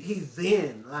at peace. He's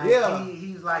zen. Like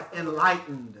he's like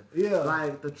enlightened. Yeah.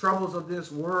 Like the troubles of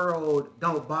this world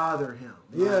don't bother him.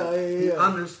 He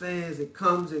understands it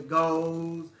comes, it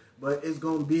goes, but it's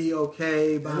gonna be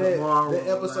okay by tomorrow. The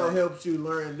episode helps you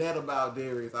learn that about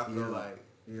Darius, I feel like.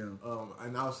 Yeah.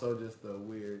 And also just a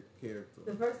weird character.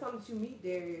 The first time that you meet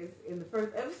Darius in the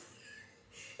first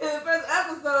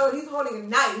episode, he's holding a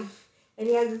knife and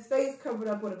he has his face covered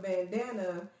up with a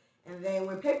bandana. And then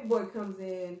when Paperboy comes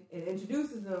in and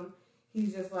introduces him,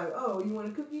 he's just like, "Oh, you want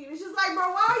a cookie?" And it's just like,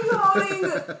 bro, why are you holding?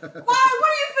 What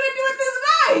are you finna do with this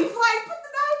knife? Like, put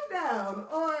the knife down.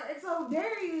 And so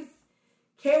Darius'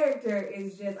 character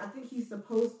is just, I think he's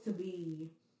supposed to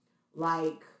be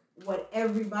like what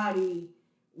everybody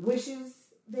wishes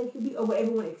they could be, or what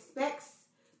everyone expects,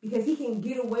 because he can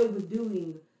get away with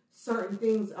doing certain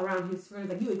things around his friends.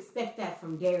 Like, you expect that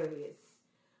from Darius.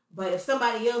 But if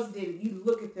somebody else did it, you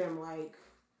look at them like,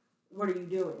 what are you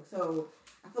doing? So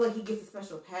I feel like he gets a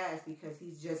special pass because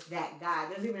he's just that guy.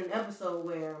 There's even an episode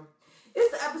where,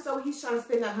 it's the episode he's trying to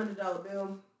spend that $100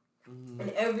 bill. Mm-hmm.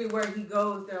 And everywhere he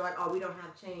goes, they're like, oh, we don't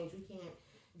have change. We can't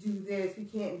do this. We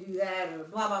can't do that. Or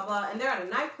blah, blah, blah. And they're at a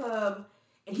nightclub,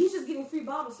 and he's just getting free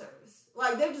bottle service.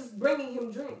 Like, they're just bringing him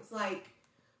drinks. Like,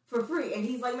 for free. And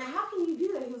he's like, man, how can you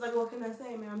do that? He was like, what can I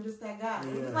say, man? I'm just that guy.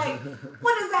 And it's like,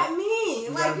 what does that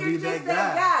mean? Like, you're just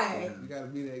that guy. Yeah, you gotta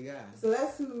be that guy. So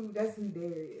that's who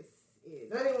Darius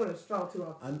is. I didn't want to straw too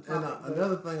off the topic,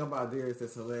 another thing about Darius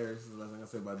that's hilarious, is the last thing I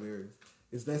said about Darius,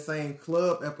 is that same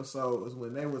club episode was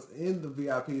when they was in the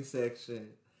VIP section.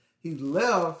 He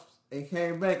left and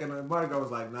came back, and the bodyguard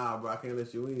was like, nah, bro, I can't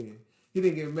let you in. He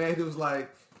didn't get mad. He was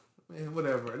like, man,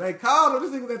 whatever. They called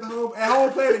him. This nigga was at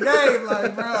home playing the game.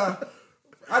 Like, bro,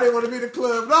 I didn't want to be in the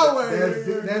club. No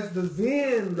way. That's the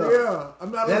zen, though. Yeah,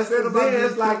 I'm not upset about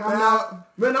this. It's like,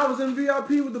 man, I was in VIP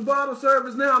with the bottle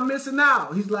service. Now I'm missing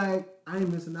out. He's like, I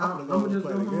ain't missing out. I'm gonna just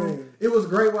go home. It was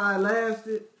great while it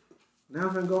lasted. Now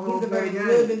I'm gonna go home. He's a very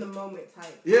live in the moment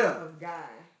type of guy.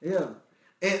 Yeah.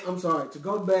 And I'm sorry, to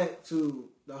go back to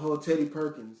the whole Teddy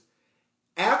Perkins,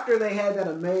 after they had that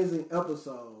amazing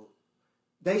episode,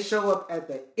 they show up at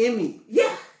the Emmy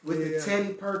with the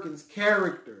Teddy Perkins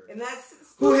character. And that's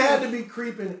who had to be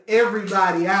creeping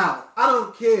everybody out. I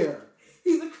don't care.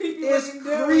 He's a creepy It's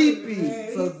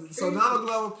creepy. So Donald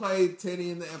Glover played Teddy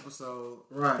in the episode.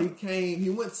 Right. He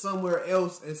went somewhere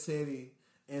else as Teddy,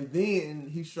 and then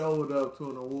he showed up to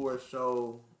an award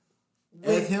show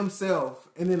as himself,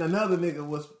 and then another nigga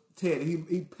was Teddy.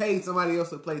 He paid somebody else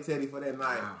to play Teddy for that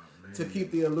night to keep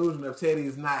the illusion of Teddy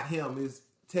is not him. It's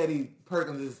Teddy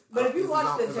Perkins is. But if you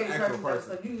watch the Teddy Perkins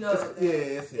episode, you know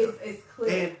it's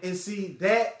clear. And see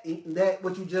that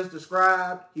what you just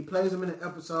described, he plays him in an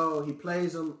episode, he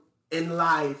plays him in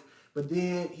life, but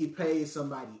then he pays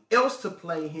somebody else to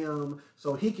play him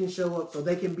so he can show up, so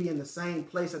they can be in the same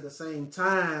place at the same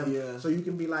time. Yeah. So you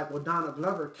can be like, well, Donald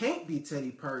Glover can't be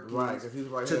Teddy Perkins, right? Because he's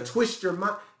right to here. Twist your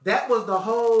mind. That was the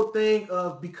whole thing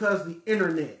of because the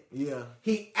internet. Yeah.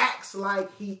 He acts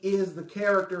like he is the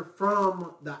character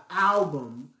from the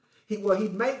album. He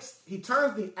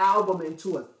turns the album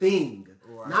into a thing.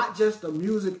 Right. Not just a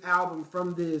music album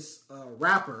from this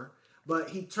rapper, but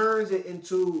he turns it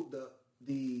into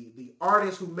the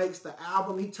artist who makes the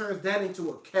album. He turns that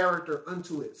into a character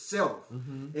unto itself.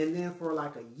 Mm-hmm. And then for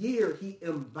like a year, he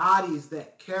embodies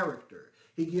that character.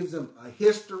 He gives him a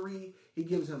history. He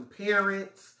gives him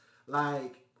parents.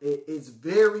 Like, it's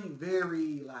very,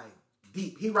 very, like,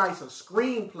 deep. He writes a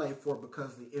screenplay for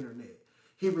Because of the Internet.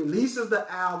 He releases the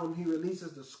album. He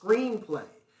releases the screenplay.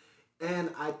 And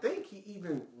I think he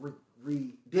even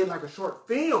did, like, a short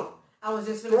film. I was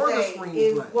just going to say,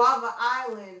 is Guava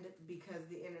Island Because of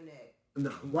the Internet? No,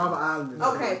 Guava Island is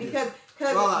okay, because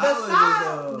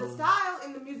the style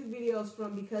in the music videos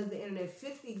from Because the Internet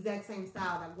fits the exact same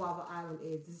style that Guava Island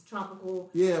is. This tropical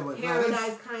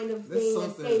paradise kind of thing,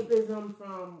 escapism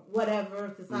from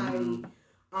whatever society.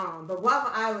 Mm-hmm. But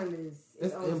Guava Island is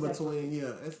it's in between.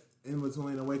 Yeah, it's in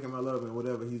between Awaken My Love and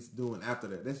whatever he's doing after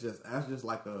that. That's just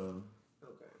like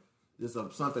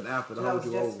something after the whole I was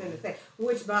just going to say.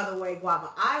 Which, by the way,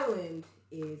 Guava Island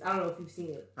is. I don't know if you've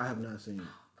seen it. I have not seen it.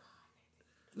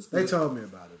 They told me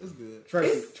about it. It's good.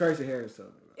 Tracy Harris told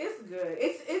me about it. It's good.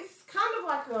 It's kind of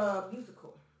like a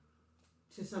musical.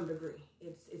 to some degree.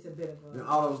 It's a bit of a... And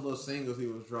all those little singles he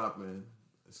was dropping,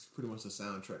 it's pretty much the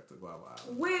soundtrack to Guava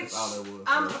Island. Which, that's all there was.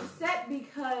 I'm upset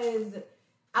because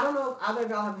I don't know if either of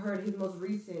y'all have heard his most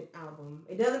recent album.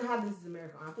 It doesn't have This Is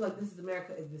America on. I feel like This Is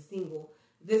America is the single.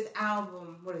 This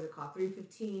album, what is it called?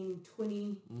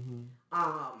 315-20.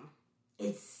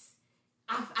 It's...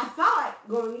 I thought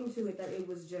going into it that it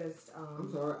was just... I'm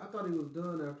sorry, I thought he was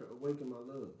done after Awaken My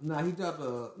Love. Nah, he dropped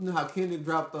you know how Kendrick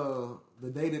dropped the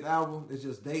dated album? It's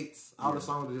just dates. All the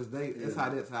songs are just dates. Yeah.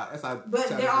 That's how. But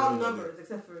they're all numbers,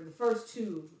 except for the first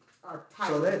two are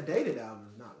titles. So that dated album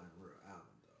is not like a real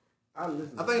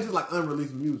album, though. I think it's just like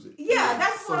unreleased music. Yeah,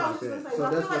 that's what I was just going to say. So I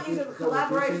feel like it's a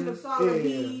collaboration of songs that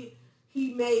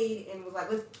he made and was like,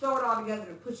 let's throw it all together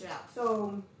and push it out.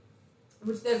 So...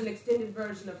 which there's an extended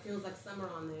version of Feels Like Summer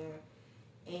on there.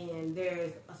 And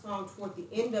there's a song toward the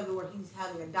end of it where he's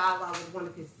having a dialogue with one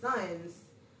of his sons,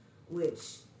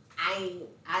 which I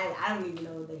don't even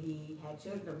know that he had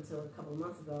children up until a couple of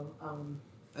months ago.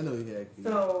 I know he had kids.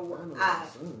 So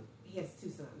he has 2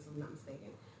 sons, if I'm not mistaken.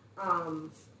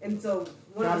 And so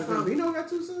one of the songs... Gambino got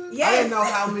 2 sons? Yes. I didn't know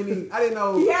how many... I didn't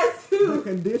know he has 2. the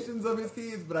conditions of his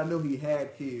kids, but I knew he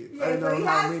had kids. Yeah, I didn't so know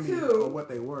how many 2. or what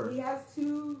they were. He has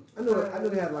 2. I knew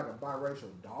he had like a biracial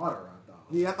daughter, I thought.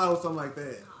 Yeah, I thought it was something like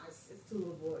that. No, it's 2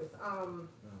 little boys.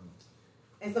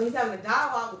 And so he's having a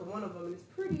dialogue with one of them, and it's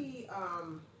pretty...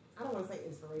 I don't want to say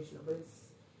inspirational, but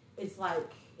it's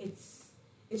like...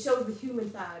 It shows the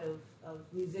human side of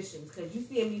musicians, because you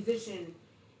see a musician...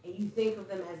 and you think of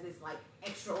them as this, like,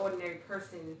 extraordinary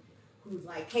person who's,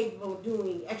 like, capable of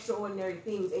doing extraordinary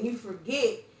things. And you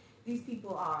forget these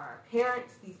people are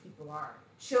parents. These people are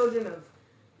children of,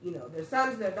 you know, their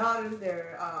sons, their daughters.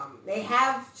 They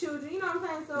have children. You know what I'm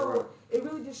saying? So it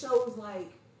really just shows,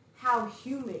 like, how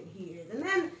human he is. And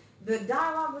then the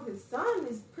dialogue with his son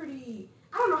is pretty...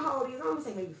 I don't know how old he is. I want to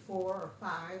say maybe 4 or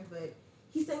 5. But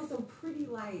he's saying some pretty,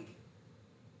 like...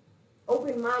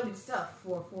 open-minded stuff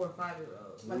for a 4 or 5-year-old.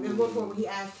 Like, there's one point where he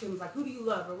asked him, like, who do you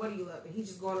love or what do you love? And he's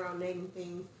just going around naming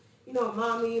things. You know,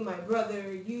 mommy, my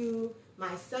brother, you,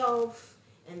 myself.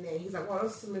 And then he's like, well,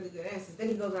 those are some really good answers. Then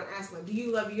he goes around asking, like, do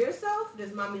you love yourself?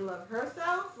 Does mommy love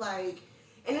herself? Like,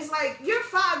 and it's like, you're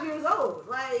 5 years old.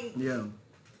 Like, yeah.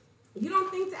 You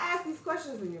don't think to ask these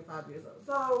questions when you're 5 years old.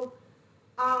 So,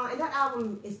 and that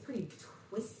album is pretty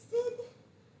twisted.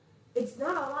 It's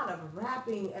not a lot of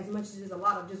rapping as much as it is a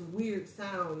lot of just weird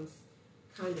sounds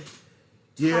kind of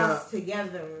tossed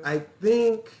together. I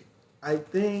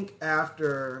think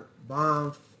after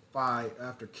Bomb Fight,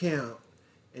 after Camp,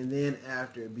 and then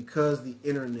after, because the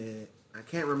internet, I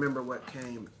can't remember what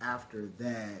came after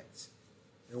that.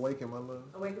 Awaken My Love.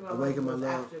 Awaken My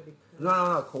Love.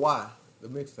 No, Kawhi, the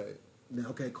mixtape.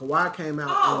 Okay, Kawhi came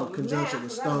out in conjunction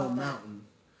with Stone Mountain.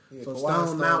 Yeah, so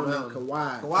Stone Mountain and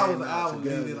Kawhi. Kawhi was the album. He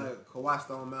did like Kawhi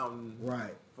Stone Mountain.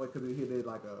 Right. Because he did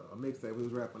like a mixtape he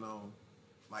was rapping on.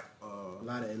 Like a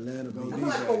lot of Atlanta beats. I feel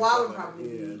like Kawhi would probably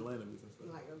be Atlanta beats and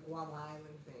stuff. Like a Guava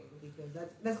Island thing, because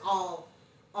that's all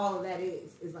of that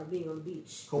is like being on the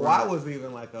beach. Kawhi was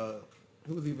even like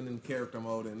he was even in character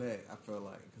mode in that, I feel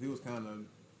like. Because he was kind of,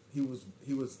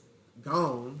 he was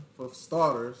gone for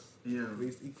starters. Yeah.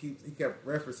 He kept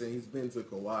referencing he's been to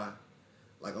Kawhi,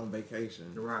 like on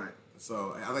vacation. Right.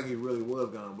 So I think he really was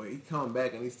gone, but he come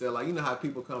back and he's still like, you know how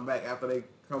people come back after they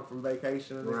come from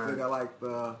vacation and they still got like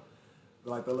the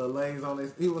little legs on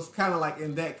this. He was kind of like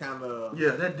in that kind of...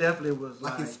 Yeah, that definitely was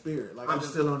like his spirit. Like I'm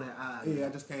still on that island. Yeah, I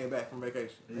just came back from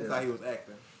vacation. That's how he was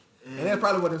acting. And that's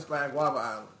probably what inspired Guava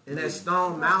Island. And that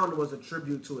Stone Mountain was a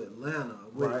tribute to Atlanta,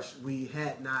 which we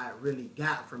had not really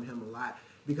got from him a lot.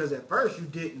 Because at first you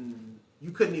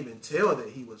couldn't even tell that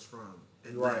he was from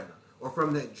Atlanta or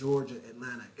from that Georgia,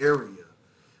 Atlanta area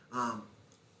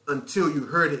until you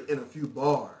heard it in a few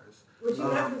bars. Which he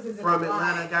references from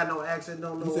Atlanta, got no accent,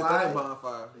 don't know why. That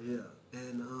bonfire. Yeah,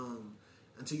 and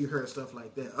until you heard stuff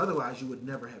like that, otherwise you would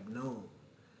never have known.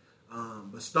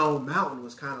 But Stone Mountain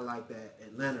was kind of like that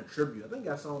Atlanta tribute. I think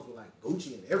got songs with like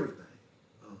Gucci and everything.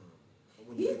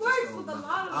 He works with a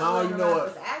lot of Atlanta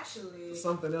rappers, actually.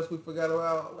 Something else we forgot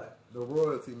about? What? The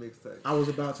royalty mixtape. I was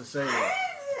about to say that.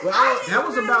 That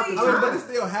was about the time. But it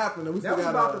still happened. That was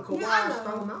about the Kawhi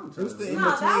Stone Mountain. It was still in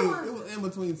between. It was in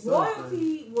between something.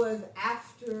 Royalty was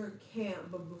after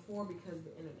Camp, but before because of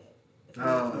the internet.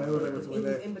 It was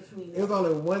in between. There was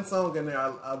only one song in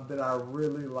there that I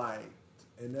really liked,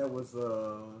 and that was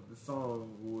the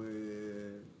song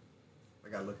with... I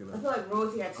gotta look it up. I feel like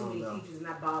Royalty had too many features, and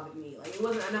that bothered me. Like, it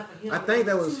wasn't enough of him. I think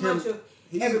that was him. Much of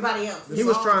everybody else. He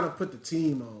was trying to put the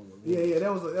team on. Yeah.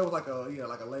 That was like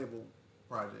a label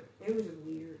project. It was just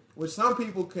weird. Which some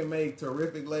people can make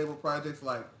terrific label projects,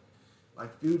 like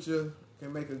Future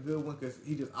can make a good one because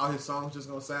all his songs just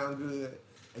gonna sound good.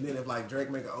 And then if like Drake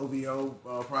make an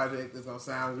OVO project, it's gonna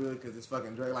sound good because it's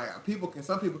fucking Drake. Like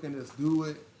some people can just do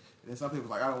it, and then some people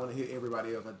like I don't want to hear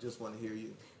everybody else. I just want to hear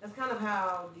you. That's kind of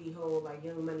how the whole like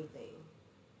Young Money thing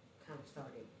kind of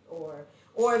started.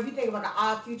 Or if you think about the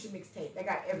Odd Future mixtape, they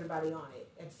got everybody on it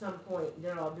at some point.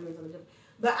 They're all doing something different.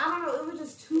 But I don't know, it was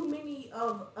just too many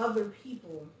of other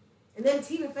people. And then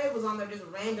Tina Fey was on there just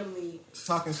randomly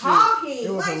talking. It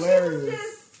was like, hilarious. She was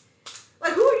just,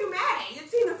 like, who are you mad at? You're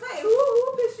Tina Fey.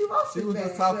 Who pissed you off? She was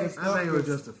just talking stuff. I think it was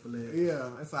just a flick. Yeah,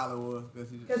 that's all it was.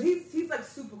 Because he's like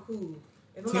super cool.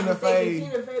 Tina Fey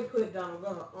put Donald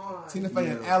Glover on. Tina Fey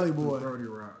and Alley Boy Brody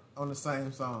Rock on the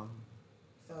same song.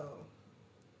 So,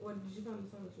 what did you find the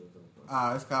song that you was looking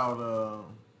for? It's called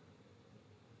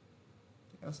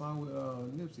he got a song with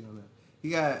Nipsey on there. He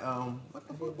got what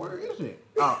the fuck? Where is it?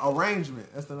 Arrangement.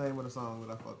 That's the name of the song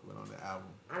that I fucked with on the album.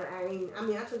 I mean,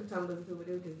 I took the time to listen to it.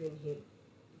 It just didn't hit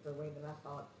the way that I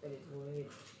thought that it would.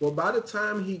 Well, by the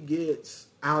time he gets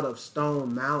out of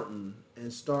Stone Mountain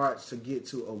and starts to get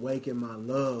to Awaken My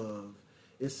Love,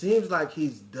 it seems like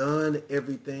he's done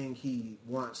everything he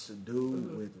wants to do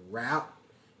with rap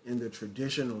in the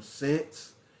traditional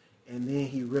sense. And then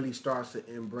he really starts to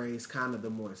embrace kind of the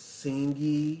more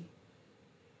singy,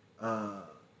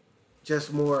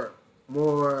 just more.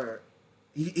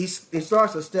 He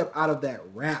starts to step out of that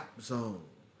rap zone,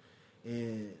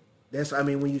 and that's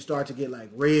when you start to get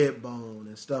like Redbone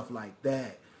and stuff like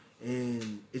that,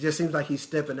 and it just seems like he's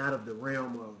stepping out of the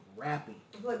realm of rapping.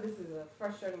 I feel like this is a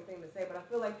frustrating thing to say, but I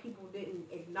feel like people didn't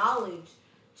acknowledge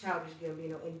Childish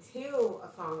Gambino until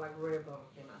a song like Redbone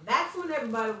came out. That's when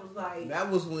everybody was like, that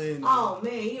was when, oh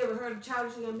man, you ever heard of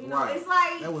Childish Gambino? Right. It's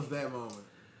like, that was that moment.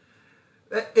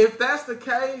 If that's the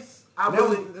case,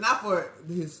 not for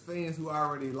his fans who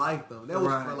already liked them. That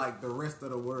was for like the rest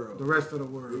of the world. The rest of the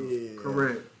world. Yeah.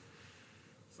 Correct.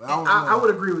 So I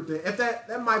would agree with that. If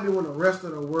that might be when the rest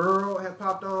of the world had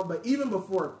popped on, but even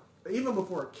before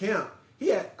Camp,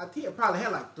 he probably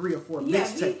had like 3 or 4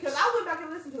 mixtapes. Because I went back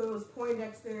and listened to it. It was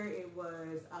Poindexter. It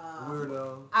was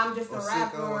Weirdo. I'm Just a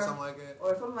Rapper, Sicko or something like that.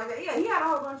 Or something like that. Yeah, he had a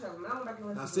whole bunch of them. I went back and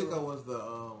listened to it. Sicko was the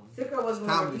Sicko was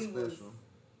comedy special.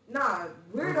 Nah,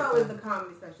 Weirdo is the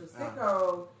comedy special.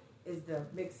 Sicko is the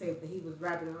mixtape that he was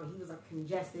rapping on. He was like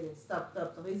congested and stuffed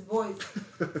up. So his voice,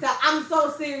 I'm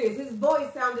so serious. His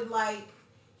voice sounded like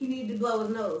he needed to blow his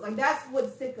nose. Like that's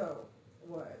what Sicko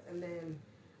was. And then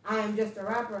I Am Just a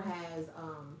Rapper has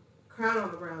Crown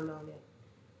on the Ground on it.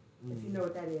 If you know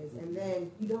what that is. And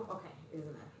then you don't. Okay, it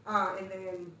doesn't matter. And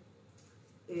then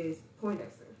is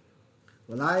Poindexter.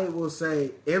 Well, I will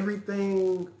say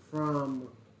everything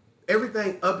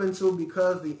up until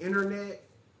Because the Internet,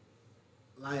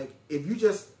 like if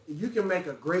you can make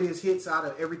a greatest hits out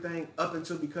of everything up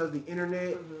until Because the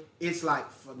Internet, it's like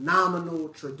phenomenal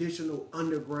traditional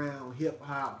underground hip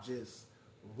hop, just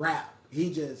rap.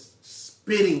 He just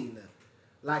spitting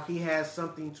like he has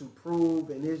something to prove,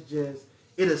 and it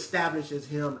establishes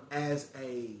him as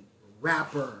a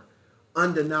rapper,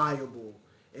 undeniable.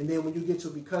 And then when you get to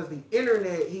Because the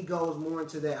Internet, he goes more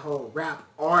into that whole rap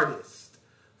artist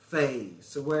phase,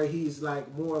 so where he's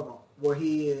like more of where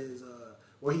he's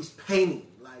painting,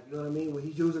 like, you know what I mean, where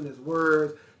he's using his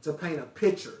words to paint a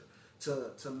picture,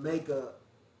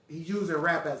 he's using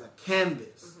rap as a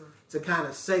canvas to kind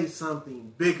of say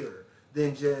something bigger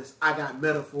than just I got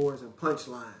metaphors and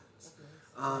punchlines.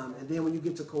 And then when you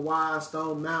get to Kawhi,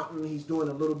 Stone Mountain, he's doing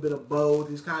a little bit of both.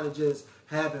 He's kind of just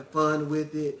having fun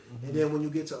with it. And then when you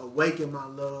get to Awaken My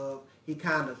Love, he's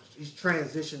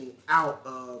transitioning out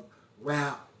of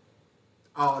rap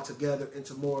altogether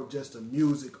into more of just a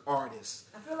music artist.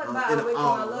 I feel like by Awaken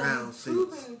My Love, he's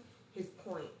proven his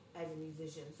point as a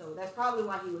musician. So that's probably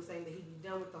why he was saying that he'd be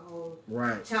done with the whole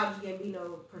Childish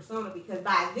Gambino persona, because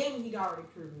by then he'd already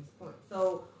proven his point.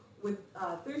 So with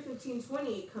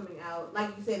 3/15/20 coming out,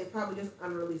 like you said, it's probably just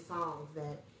unreleased songs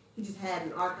that he just had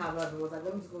an archive of and was like,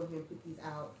 let me just go ahead and put these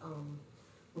out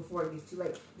before it gets too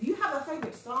late. Do you have a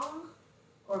favorite song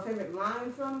or a favorite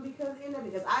line from Because the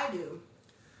Internet? Because I do.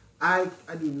 I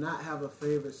do not have a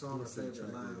favorite song or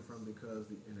favorite line from Because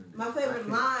the Internet. My favorite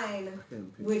line,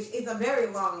 which is a very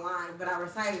long line, but I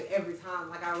recite it every time,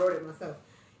 like I wrote it myself.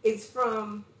 It's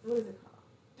from, what is it called?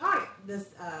 Darn it. This,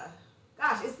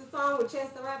 it's the song with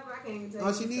Chance the Rapper. I can't even tell you.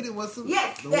 Oh, she needed what's the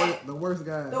Worst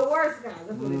Guys. The Worst Guys.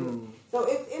 That's what it is. So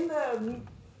it's in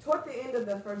toward the end of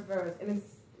the first verse, and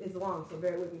it's long, so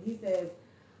bear with me. He says,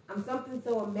 I'm something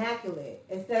so immaculate.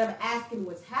 Instead of asking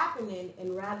what's happening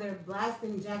and rather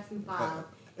blasting Jackson 5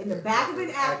 in the back of an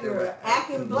Acura,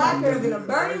 acting blacker than a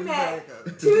Bernie Mac,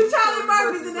 2 Charlie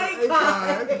Murphys and 8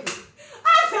 times.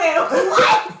 I said,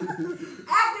 what?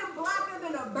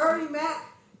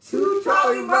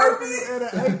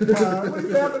 What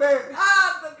you say after that?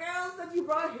 The girls that you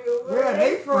brought here. Where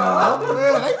they from?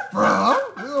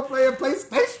 We gonna play a place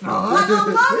stay strong. I love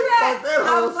that.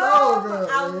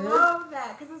 I love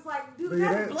that because it's like, dude,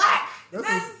 that's black.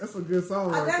 That's a good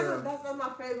song right there. That's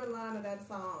my favorite line of that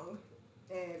song.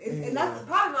 And that's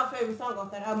probably my favorite song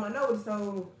off that album. I know it's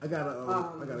so. I gotta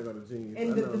go to Genius.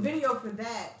 And the video for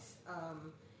that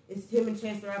is him and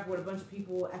Chance the Rapper with a bunch of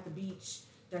people at the beach.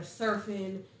 They're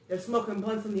surfing. They're smoking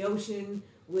blunts in the ocean,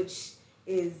 which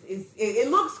it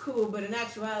looks cool, but in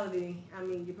actuality, I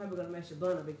mean, you're probably gonna mess your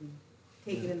blunt up if you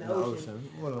take it in the ocean.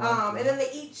 And then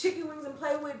they eat chicken wings and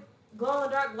play with glow in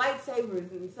the dark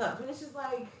lightsabers and stuff. And it's just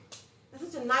like.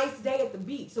 It's such a nice day at the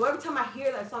beach. So every time I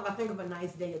hear that song, I think of a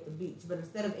nice day at the beach. But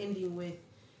instead of ending with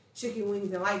chicken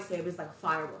wings and lightsabers, it's like a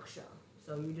fireworks show.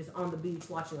 So you're just on the beach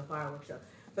watching a fireworks show.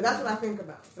 So that's what I think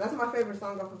about. So that's my favorite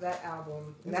song off of that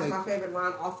album. And that's my favorite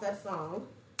line off that song.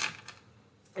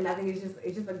 And I think it's just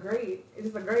a great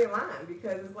line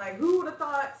because it's like, who would have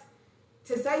thought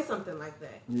to say something like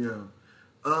that? Yeah.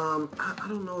 I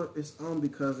don't know if it's on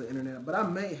because of the internet, but I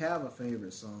may have a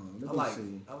favorite song.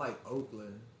 I like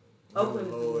Oakland. Oakland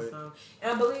is a good song.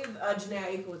 And I believe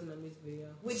Janae Aiko was in the music video.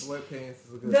 Which Sweatpants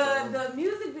is a good song. The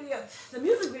music video is from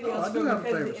because of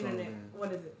the internet. Song,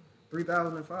 what is it?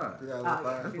 3005.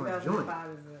 3005. That's my joint.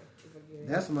 Is a good.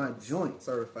 That's my joint.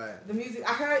 Certified. The music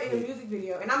I heard in the music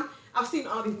video, and I've seen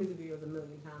all these music videos a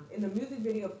million times. In the music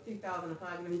video of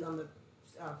 3005, he's on the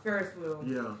Ferris wheel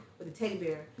with a teddy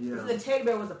bear. Yeah. So the teddy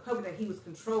bear was a puppet that he was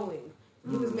controlling.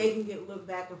 He was making it look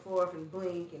back and forth and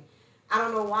blink and. I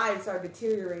don't know why it started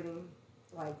deteriorating,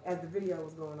 like, as the video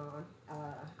was going on.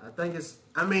 I think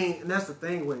and that's the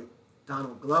thing with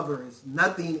Donald Glover is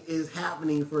nothing is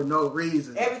happening for no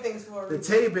reason. Everything's for a reason. The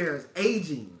teddy bear is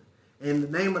aging. And the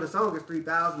name of the song is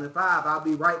 3005. I'll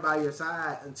be right by your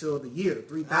side until the year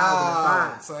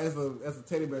 3005. So as the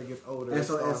teddy bear gets older. And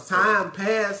so as time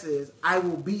passes, I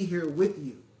will be here with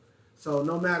you. So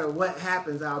no matter what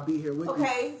happens, I'll be here with you.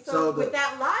 Okay, so with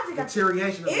that logic,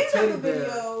 deterioration of the end teddy of the bear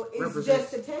video is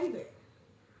just a teddy bear.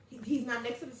 He's not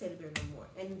next to the teddy bear no more,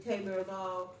 and the teddy bear is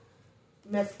all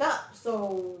messed up.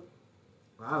 So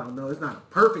I don't know. It's not a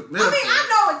perfect metaphor. I mean,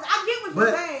 I get what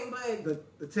you're saying,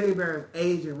 but the teddy bear's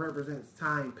age and represents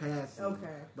time passing.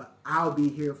 Okay, but I'll be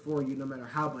here for you no matter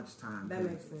how much time. That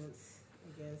makes sense.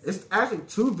 I guess it's actually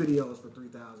 2 videos for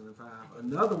 3005.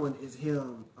 Another one is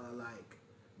him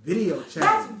video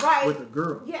chatting with a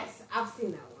girl. Yes, I've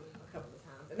seen that one a couple of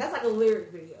times. And that's like a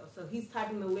lyric video. So he's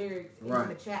typing the lyrics into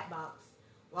the chat box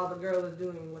while the girl is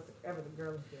doing whatever the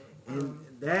girl is doing. And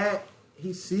that,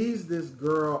 he sees this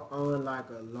girl on like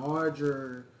a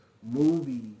larger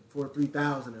movie for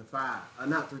 3005.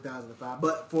 Not 3005,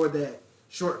 but for that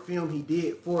short film he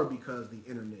did for Because the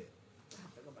Internet. I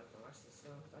have to go back and watch this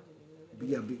film because I didn't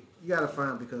even know that. You gotta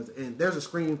find and there's a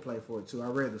screenplay for it too. I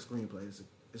read the screenplay.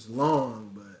 It's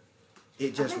long, but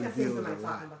it just reveals a lot. I think I've seen somebody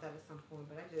talking about that at some point,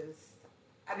 but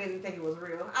I didn't think it was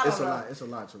real. It's a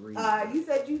lot to read. You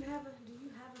said do you have a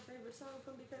favorite song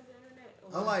from Because of the Internet?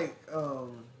 I like.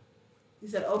 You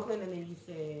said Oakland, and then you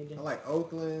said. I like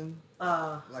Oakland.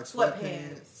 Like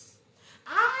Sweatpants.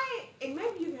 And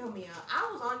maybe you can help me out.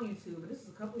 I was on YouTube, but this is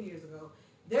a couple years ago.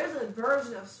 There's a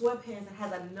version of Sweatpants that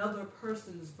has another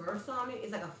person's verse on it.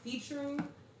 It's like a featuring.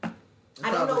 I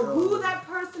don't know who that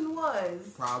person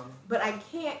was, but I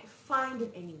can't find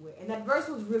it anywhere. And that verse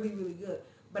was really, really good,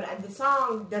 but the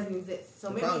song doesn't exist. So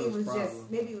maybe it was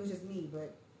just me,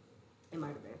 but it might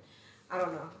have been. I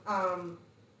don't know.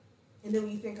 And then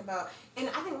when you think about, and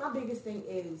I think my biggest thing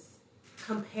is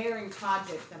comparing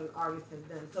projects that an artist has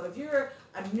done. So if you're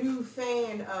a new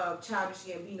fan of Childish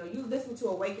Gambino, you listen to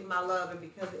Awaken My Love and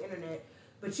Because of the Internet,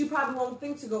 but you probably won't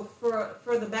think to go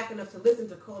further back enough to listen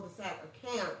to Cul-de-sac or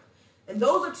Camp. And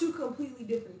those are two completely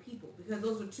different people because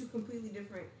those are two completely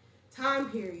different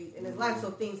time periods in his life. So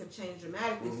things have changed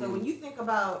dramatically. So when you think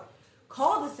about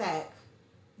Cul-de-sac,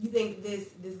 you think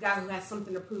this guy who has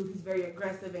something to prove, he's very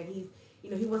aggressive and he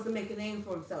wants to make a name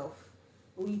for himself.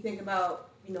 But when you think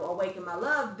about Awaken My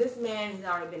Love, this man has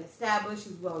already been established,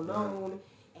 he's well known,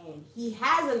 and he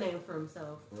has a name for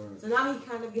himself. Right. So now he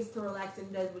kind of gets to relax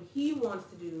and does what he wants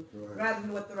to do rather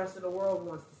than what the rest of the world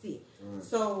wants to see. Right.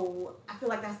 So I feel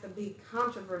like that's the big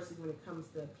controversy when it comes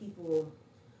to people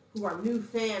who are new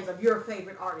fans of your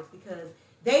favorite artist because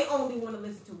they only want to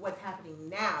listen to what's happening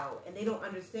now and they don't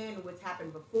understand what's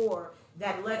happened before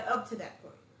that led up to that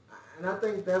point. And I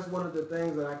think that's one of the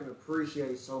things that I can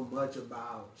appreciate so much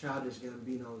about Childish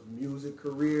Gambino's music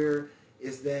career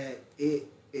is that it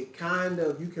kind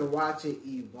of, you can watch it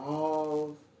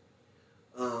evolve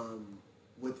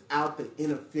without the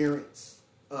interference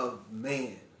of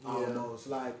man. almost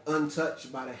like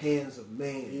untouched by the hands of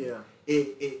man. Yeah.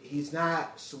 He's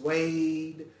not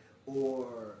swayed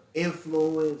or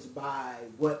influenced by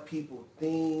what people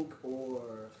think or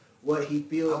what he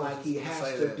feels like he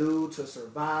has to do to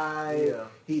survive. Yeah.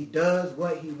 He does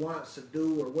what he wants to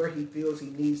do or where he feels he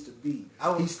needs to be.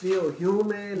 He's still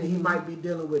human, and he might be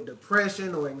dealing with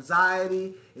depression or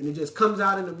anxiety, and it just comes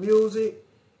out in the music,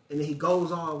 and then he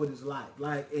goes on with his life.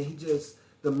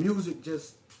 The music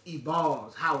just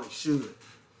evolves how it should,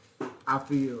 I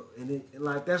feel. And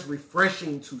that's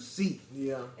refreshing to see.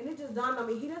 Yeah. And it just dawned on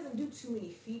me, he doesn't do too many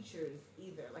features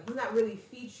either. Like, he's not really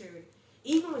featured.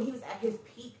 Even when he was at his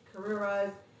peak career-wise,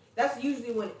 that's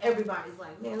usually when everybody's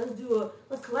like, man,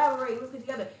 let's collaborate, let's get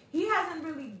together. He hasn't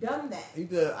really done that. He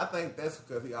does. I think that's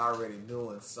because he already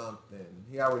doing something.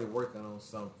 He already working on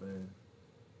something.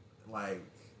 Like,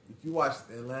 if you watch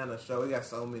the Atlanta show, he got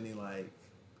so many,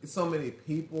 it's so many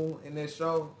people in that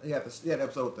show. He had the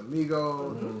episode with the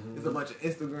Migos. Mm-hmm. There's a bunch of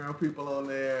Instagram people on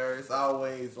there. It's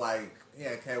always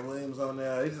Cat Williams on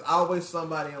there. It's just always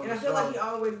somebody on the show. And I feel like he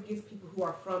always gets people who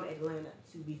are from Atlanta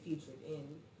to be featured in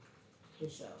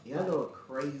his show. Yeah, I know a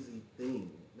crazy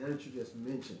thing. Now that you just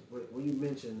mentioned, when you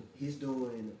mentioned he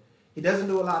doesn't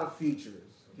do a lot of features.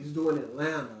 He's doing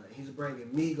Atlanta. He's bringing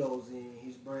Migos in.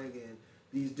 He's bringing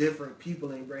these different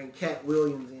people and bringing Cat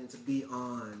Williams in to be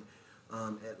on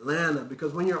Atlanta.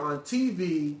 Because when you're on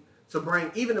TV, to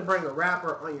bring a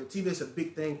rapper on your TV, it's a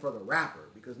big thing for the rapper.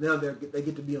 Because now they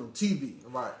get to be on TV.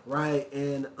 Right?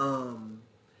 And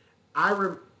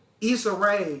Issa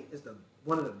Rae is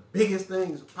one of the biggest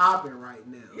things popping right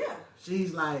now. Yeah.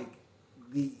 She's like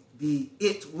the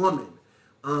it woman.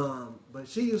 But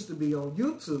she used to be on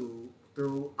YouTube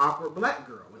through Awkward Black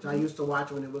Girl, which I used to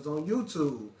watch when it was on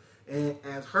YouTube. And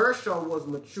as her show was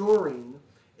maturing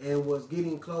and was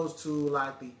getting close to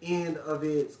the end of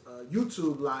its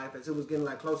YouTube life, as it was getting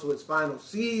close to its final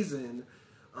season,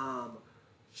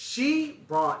 she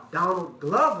brought Donald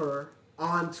Glover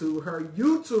onto her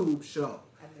YouTube show.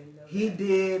 He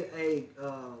did a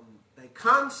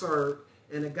concert,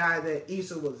 and the guy that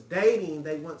Issa was dating,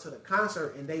 they went to the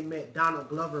concert and they met Donald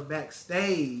Glover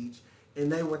backstage,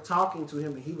 and they were talking to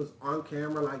him, and he was on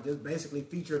camera, just basically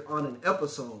featured on an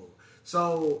episode.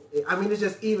 So, I mean, it's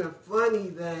just even funny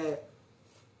that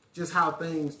just how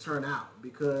things turn out,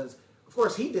 because of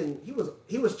course he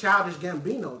was Childish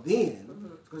Gambino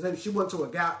then, because she went to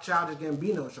a Childish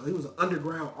Gambino show. He was an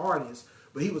underground artist,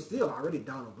 but he was still already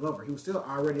Donald Glover. He was still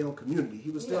already on Community.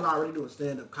 He was still already doing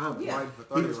stand-up comedy. Yeah.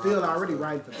 He was still already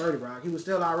writing for 30 Rock. He was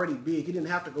still already big. He didn't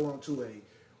have to go on to a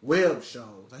web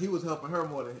show. So he was helping her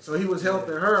more than... So he was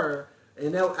helping her,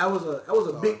 and that was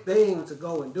a big thing to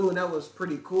go and do, and that was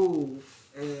pretty cool.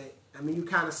 And, I mean, you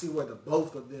kind of see where the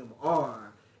both of them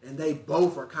are, and they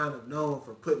both are kind of known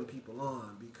for putting people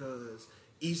on, because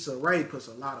Issa Rae puts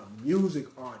a lot of music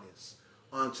artists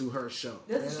onto her show.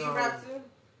 Doesn't she rap too?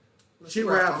 She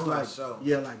raps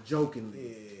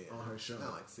jokingly on her show.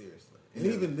 Not seriously. And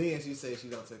even then, she says she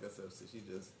don't take herself serious. She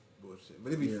just bullshit.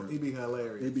 But it'd be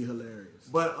hilarious. It'd be hilarious.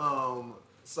 But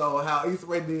so how Issa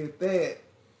Rae did that,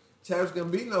 Childish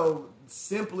Gambino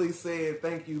simply said,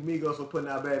 "Thank you, Migos, for putting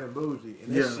out Bad and Bougie,"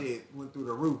 and that shit went through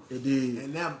the roof. It did.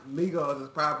 And now Migos is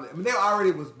probably, I mean, they already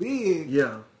was big.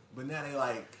 Yeah. But now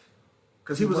they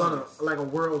because he was on a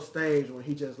world stage when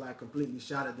he just completely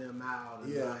shouted them out.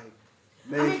 And,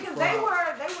 because they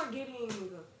were getting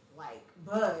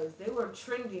buzz. They were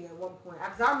trending at one point.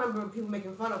 Because I remember people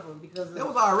making fun of them because of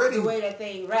the way that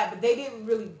they rap, but they didn't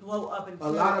really blow up until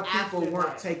a lot of people after weren't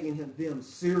that. taking them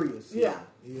seriously.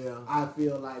 Yeah. I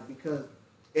feel because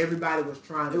everybody was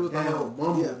trying to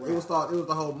mumble rap. It was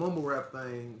the whole mumble rap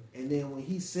thing. And then when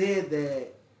he said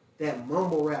that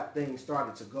mumble rap thing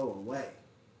started to go away.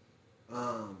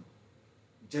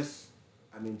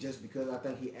 Just because I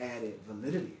think he added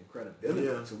validity and credibility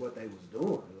to what they was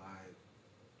doing.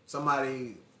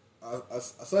 Somebody,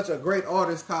 such a great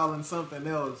artist calling something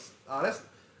else, that's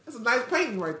a nice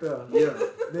painting right there. Yeah.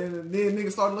 then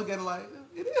niggas started looking at it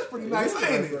it is pretty nice,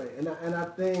 ain't it? And I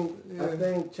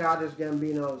think Childish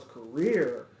Gambino's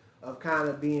career of kind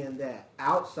of being that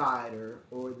outsider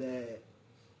or that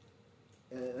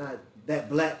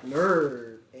black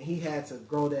nerd, and he had to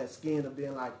grow that skin of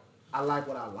being I like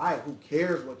what I like. Who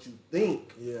cares what you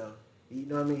think? Yeah. You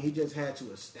know what I mean? He just had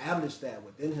to establish that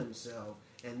within himself,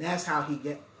 and that's how he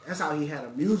had a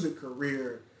music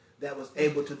career that was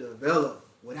able to develop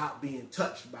without being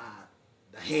touched by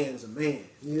the hands of man.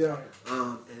 Yeah.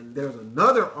 And there's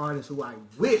another artist who I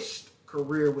wished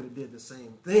career would have did the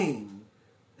same thing,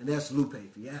 and that's Lupe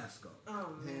Fiasco. Oh,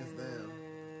 hands man.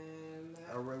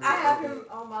 down. I have him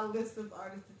on my list of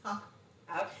artists to talk.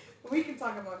 We can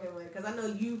talk about him later because I know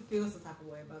you feel some type of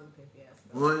way about Lupe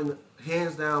Fiasco.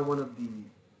 Hands down, one of the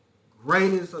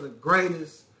greatest of the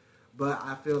greatest. But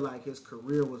I feel like his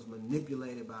career was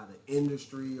manipulated by the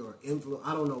industry or influence.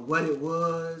 I don't know what it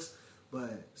was,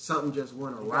 but something just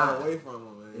went awry. Got away from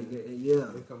him,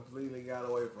 man. It completely got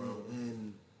away from him.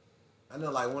 And I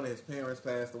know, like, one of his parents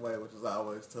passed away, which is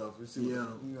always tough. You see, yeah.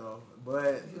 you know,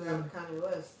 but you have Kanye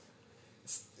West.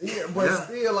 Yeah, but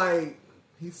still, like,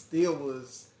 he still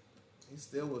was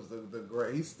the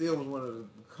great. He still was one of the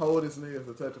coldest niggas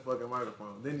to touch a fucking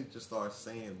microphone. Then he just started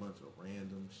saying a bunch of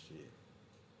random shit.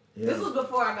 Yeah. This was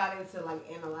before I got into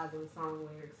like analyzing song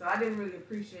lyrics, so I didn't really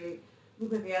appreciate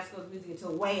Lupe Fiasco's music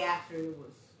until way after it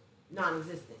was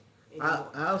non-existent.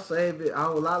 I'll save it.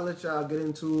 I'll let y'all get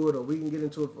into it, or we can get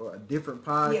into it for a different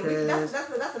podcast. Yeah,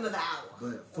 that's another hour.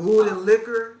 But Food and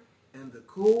Liquor and The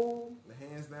Cool, the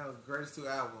hands down the greatest two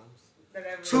albums.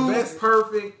 Two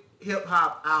perfect hip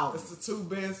hop albums. It's the two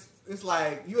best. It's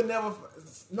like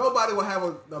nobody will have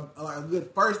a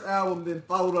good first album, then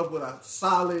followed up with a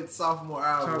solid sophomore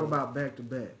album. Talk about back to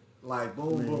back. Like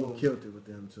boom, boom. He killed it with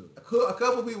them too. A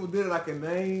couple people did it I can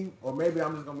name, or maybe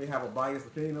I'm just gonna have a biased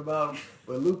opinion about them.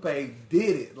 But Lupe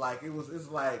did it. Like it's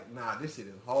like, nah, this shit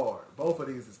is hard. Both of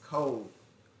these is cold.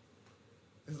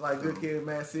 It's like Good Kid,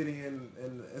 Mad City, and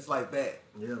it's like that.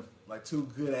 Yeah, like two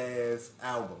good ass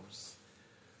albums.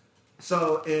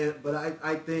 So, but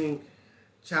I think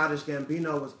Childish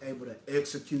Gambino was able to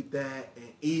execute that, and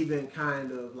even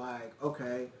kind of like,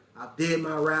 okay, I did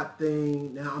my rap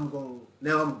thing. Now I'm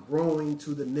growing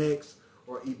to the next,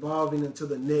 or evolving into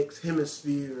the next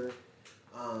hemisphere,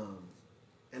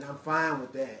 and I'm fine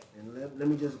with that. And let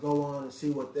me just go on and see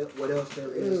what else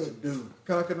there is to do.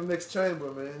 Conquer the next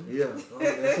chamber, man. Yeah,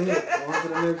 that's it. On to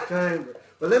the next chamber.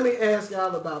 But let me ask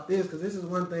y'all about this, because this is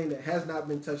one thing that has not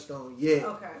been touched on yet.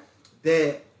 Okay.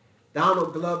 That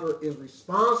Donald Glover is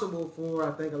responsible for,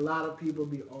 I think a lot of people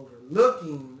be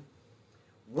overlooking,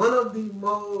 one of the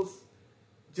most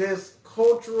just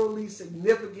culturally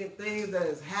significant things that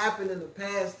has happened in the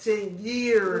past 10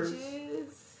 years. Which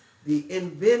is? The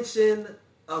invention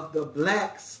of the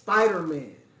Black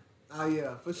Spider-Man. Oh,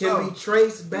 yeah, for sure. Can be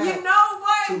traced back you know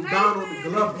what, to Nathan, Donald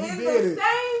Glover. In the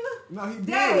same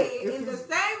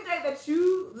day that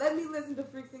you let me listen to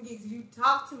Freaks and Geeks, you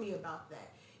talked to me about that.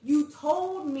 You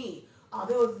told me,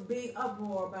 there was a big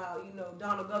uproar about,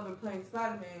 Donald Glover playing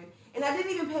Spider-Man, and I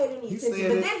didn't even pay it any attention.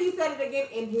 But then he said it again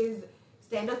in his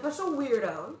stand-up special,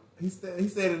 Weirdo. He said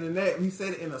it in that. He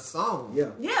said it in a song.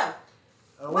 Yeah. Yeah.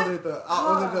 Was it the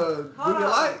Do You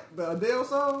Like the Adele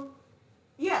song?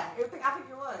 Yeah, I think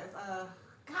it was.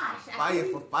 Fire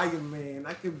for Fireman.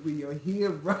 I could be your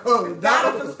hero.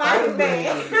 Donald for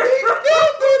Spider-Man.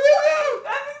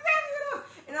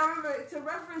 And I remember, to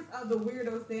reference the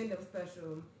Weirdo stand-up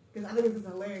special, because I think this is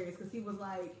hilarious, because he was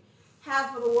like,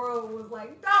 half of the world was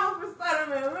like, Donald for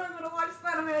Spider-Man, we're going to watch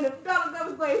Spider-Man if Donald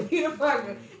Glover's playing Peter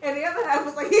Parker. And the other half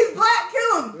was like, he's black,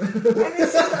 kill him. And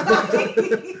it's just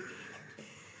like...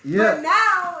 Yeah. But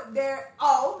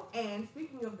now and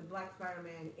speaking of the Black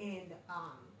Spider-Man in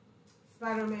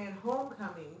Spider-Man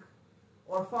Homecoming,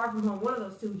 or Far From Home, one of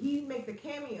those two, he makes a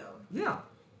cameo. Yeah.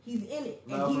 He's in it.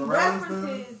 And Miles he Morales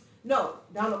references... No,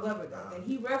 Donald Glover does. And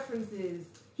he references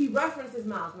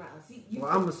Miles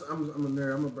Morales. I'm a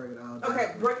nerd. I'm going to break it out.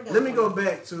 Okay, break it down. Let me go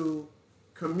back to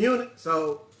Community.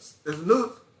 So, there's a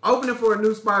new opening for a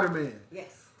new Spider-Man.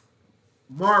 Yes.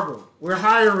 Marvel, we're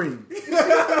hiring.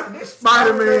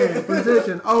 Spider-Man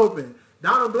position open.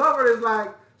 Donald Glover is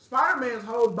like, Spider-Man's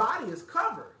whole body is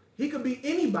covered. He could be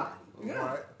anybody. Yeah.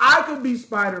 Right. I could be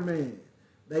Spider-Man.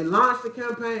 They launched the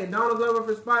campaign, Donald Glover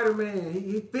for Spider-Man.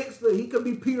 He fixed it. He could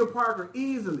be Peter Parker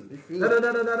easily. He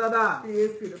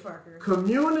is Peter Parker.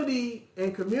 Community,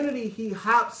 he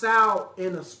hops out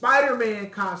in a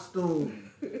Spider-Man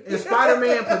costume, in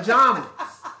Spider-Man pajamas,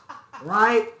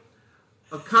 right?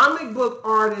 A comic book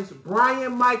artist,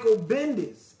 Brian Michael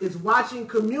Bendis, is watching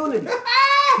Community.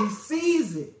 He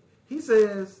sees it. He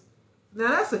says, now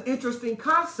that's an interesting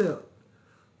concept.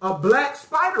 A black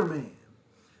Spider-Man.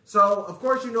 So, of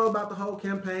course, you know about the whole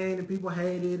campaign and people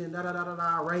hate it and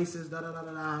da-da-da-da-da, racist,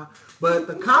 da-da-da-da-da. But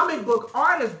the comic book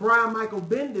artist, Brian Michael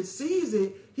Bendis, sees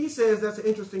it. He says that's an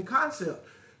interesting concept.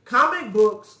 Comic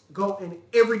books go in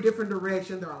every different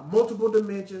direction. There are multiple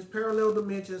dimensions, parallel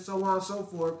dimensions, so on and so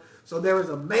forth. So there is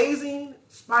Amazing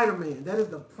Spider-Man. That is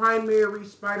the primary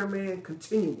Spider-Man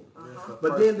continuum. Uh-huh.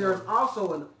 But then there's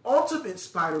also an Ultimate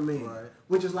Spider-Man, right,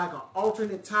 which is like an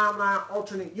alternate timeline,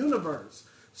 alternate universe.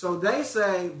 So they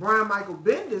say, Brian Michael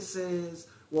Bendis says,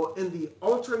 well, in the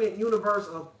alternate universe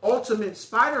of Ultimate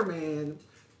Spider-Man,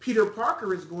 Peter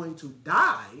Parker is going to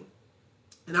die,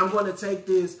 and I'm going to take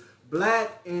this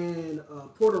black and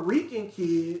Puerto Rican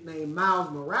kid named Miles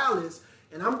Morales,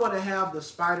 and I'm going to have the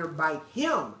spider bite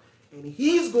him, and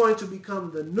he's going to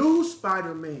become the new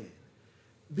Spider-Man.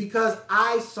 Because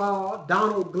I saw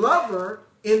Donald Glover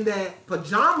in that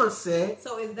pajama set.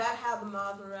 So is that how the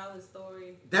Miles Morales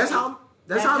story? That's how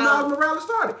Miles Morales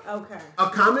started. Okay. A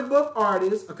comic book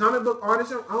artist. I don't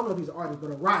know if he's an artist,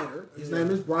 but a writer. His name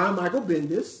is Brian Michael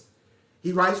Bendis.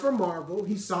 He writes for Marvel.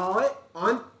 He saw it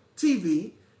on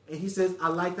TV, and he says, "I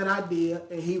like that idea,"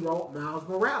 and he wrote Miles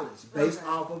Morales based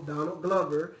off of Donald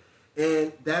Glover,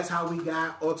 and that's how we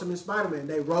got Ultimate Spider-Man.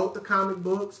 They wrote the comic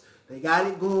books. They got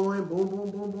it going. Boom, boom,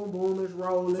 boom, boom, boom. It's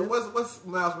rolling. So what's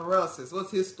Miles Morales?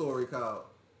 What's his story called?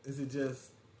 Is it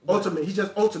just Ultimate? He's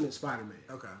just Ultimate Spider-Man.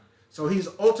 Okay. So he's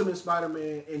Ultimate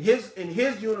Spider-Man. In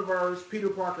his universe, Peter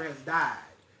Parker has died.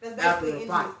 That's basically Into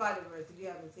the Spider-Verse. If you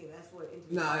haven't seen it, that's what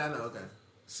Into the I know. Okay.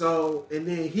 So and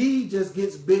then he just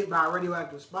gets bit by a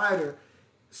radioactive spider.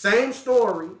 Same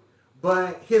story,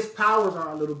 but his powers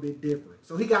are a little bit different.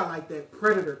 So he got like that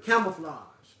Predator camouflage,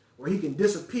 where he can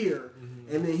disappear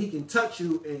and then he can touch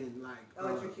you and like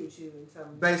electrocute you in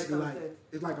some basically like sense.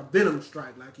 It's like a venom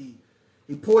strike, like he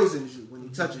poisons you when he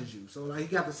touches you. So like he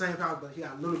got the same power, but he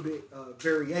got a little bit of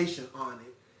variation on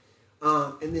it.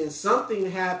 And then something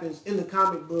happens in the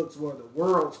comic books where the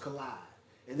worlds collide,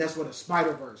 and that's where the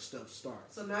Spider-Verse stuff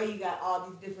starts. So now you got all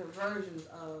these different versions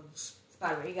of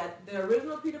Spider-Man. You got the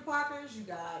original Peter Parkers. You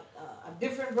got a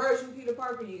different version of Peter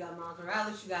Parker. You got Miles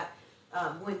Morales. You got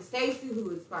Gwen Stacy, who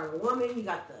is Spider-Woman. You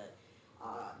got the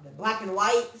black and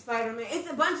white Spider-Man. It's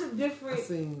a bunch of different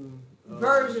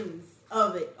versions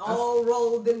of it, all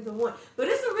rolled into one. But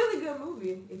it's a really good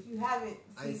movie. If you haven't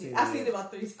seen it, I've seen it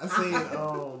about 3 times.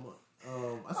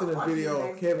 I seen a video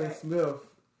of Kevin Smith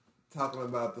talking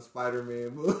about the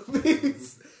Spider-Man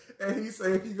movies. And he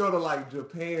said if you go to like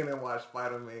Japan and watch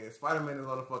Spider-Man, Spider-Man is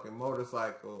on a fucking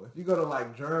motorcycle. If you go to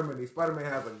like Germany, Spider-Man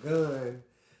has a gun.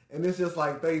 And it's just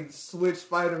like they switch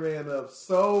Spider-Man up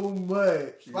so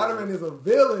much. Spider-Man is a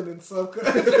villain in some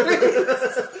countries.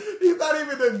 He's not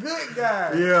even the good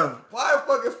guy. Yeah. Why is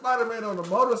fucking Spider-Man on a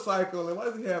motorcycle? And why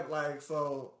does he have like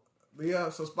so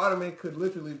Spider-Man could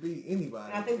literally be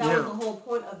anybody. And I think that was the whole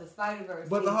point of the Spider-Verse.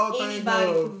 But the whole thing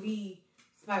anybody can be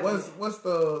Spider-Man. What's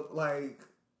the like?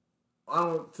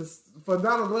 For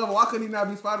Donald Glover, why couldn't he not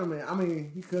be Spider-Man? I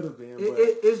mean, he could have been. But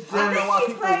it's just I don't know why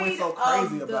people went so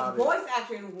crazy about it. The voice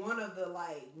actor in one of the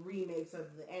remakes of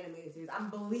the animated series, I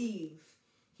believe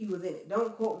he was in it.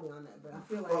 Don't quote me on that, but I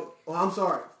feel like. Oh, I'm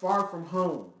sorry. Far From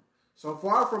Home. So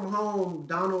Far From Home,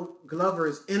 Donald Glover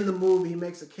is in the movie. He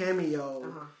makes a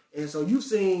cameo, and so you've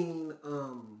seen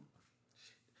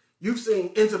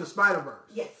Into the Spider-Verse.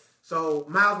 Yes. So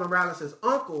Miles Morales'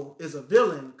 uncle is a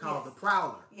villain called the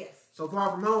Prowler. Yes. So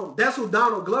Far From Home, that's who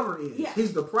Donald Glover is. Yeah.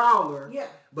 He's the Prowler. Yeah.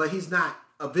 But he's not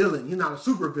a villain. He's not a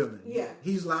super villain. Yeah.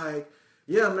 He's like,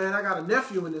 yeah, man, I got a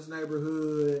nephew in this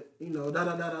neighborhood,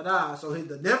 da-da-da-da-da. So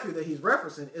the nephew that he's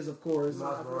referencing is, of course,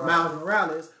 Miles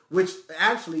Morales, which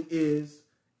actually is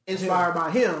inspired by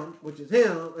him, which is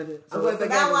him. And I'm glad they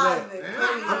gave him that.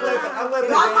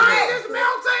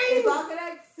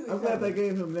 I'm glad they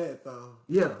gave him that, though.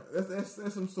 Yeah,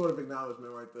 that's some sort of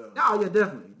acknowledgement right there. Oh yeah,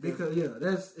 definitely. Because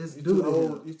it's too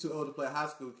old. You're too old to play a high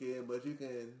school kid, but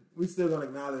we still gonna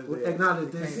acknowledge that.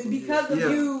 Acknowledge this because of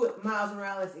you. Miles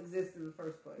Morales exists in the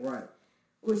first place, right?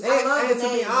 Which and to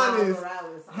be honest,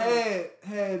 Morales,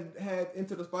 had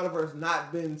Into the Spider-Verse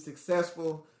not been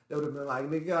successful, they would have been like,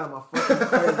 nigga, get out of my fucking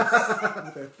face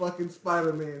with that fucking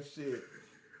Spider-Man shit.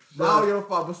 All your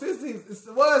fault. But since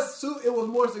it was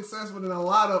more successful than a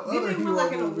lot of other hero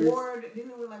like movies. An award?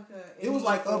 Didn't it win like it was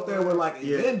like up there with like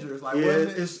Avengers. Like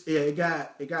it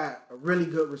got a really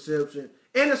good reception,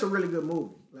 and it's a really good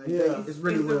movie. Like it's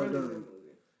really well done.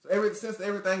 So since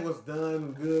everything was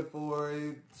done good for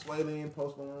it, Sway Lee and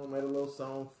Post Malone made a little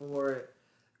song for it.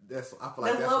 I feel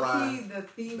like that's why the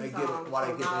theme they song why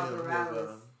they for Miles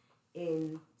Morales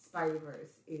in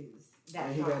Spider-Verse is that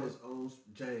and he got his own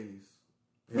J's.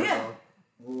 Yeah.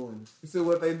 You see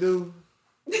what they do?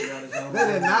 They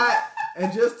did not.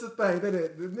 And just to think, the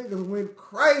niggas went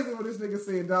crazy when this nigga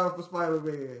saying down for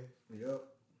Spider-Man. Yep.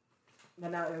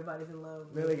 But now everybody's in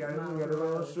love. Then they got their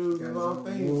own shoes and own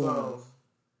theme songs.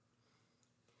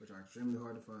 Which are extremely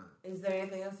hard to find. Is there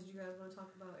anything else that you guys want to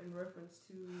talk about in reference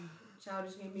to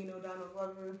Childish Gambino, Donald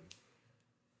Glover?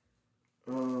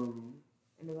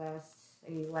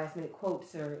 Any last minute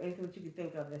quotes or anything that you could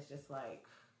think of that's just like.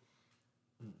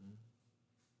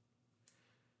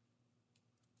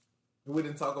 We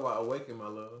didn't talk about Awaken, My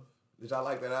Love. Did y'all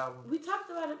like that album? We talked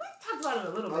about it. We talked about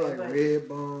it a little I bit. like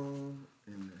Redbone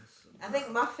and I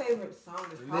think my favorite song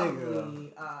is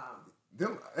probably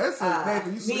that's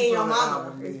Nathan, you Me and Your Mama.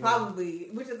 Album, it's probably,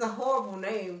 which is a horrible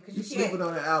name because you can't sleeping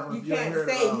on the album. You can't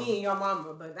say Me and Your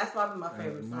Mama, but that's probably my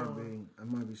favorite song. I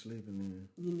might be sleeping in.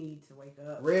 You need to wake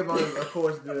up. Redbone, of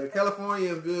course, good.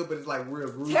 California is good, but it's like real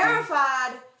groovy.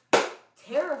 Terrified.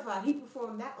 He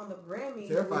performed that on the Grammy.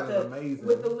 Terrified is amazing.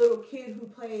 With the little kid who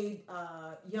played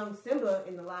young Simba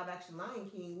in the live action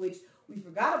Lion King, which we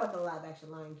forgot about the live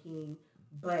action Lion King,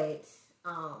 but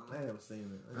I ain't never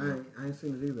seen it. I ain't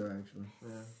seen it either, actually.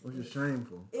 Yeah. Which is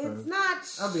shameful. It's not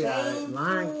shameful.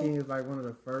 Lion King is like one of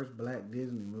the first black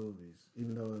Disney movies,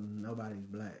 even though nobody's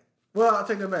black. Well, I'll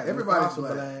take that back. Everybody's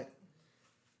black.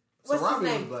 What's his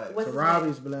name?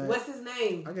 Sarabi's black. What's his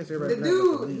name? I guess everybody's black.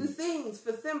 The dude who sings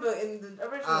for Simba in the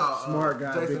original. Smart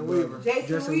guy, Jason Weaver.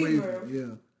 Jason Weaver.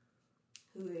 Yeah.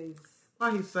 Who is?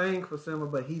 Well, he sang for Simba,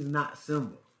 but he's not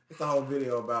Simba. It's a whole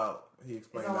video about he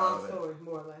explained all that. It's a long story,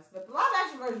 more or less. But the live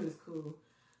action version is cool.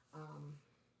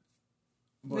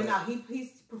 But no,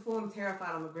 he's performed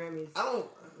Terrified on the Grammys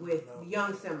with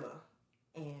young Simba,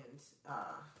 and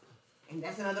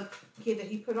that's another kid that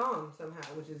he put on somehow,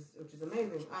 which is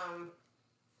amazing. Is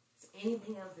there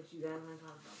anything else that you guys want to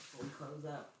talk about before we close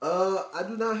up? I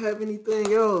do not have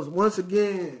anything else. Once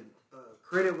again,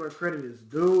 credit where credit is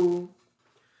due.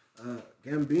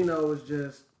 Gambino is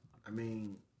just, I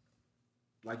mean,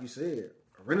 like you said,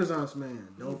 a Renaissance man,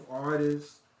 dope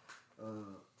artist.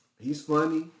 He's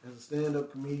funny as a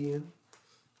stand-up comedian,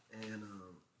 and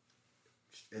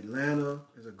Atlanta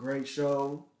is a great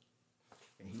show.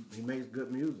 And he makes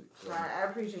good music. So. Right, I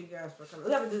appreciate you guys for coming.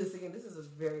 We have to do this again. This is a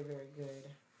very, very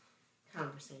good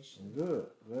conversation. Good.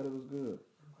 Glad it was good.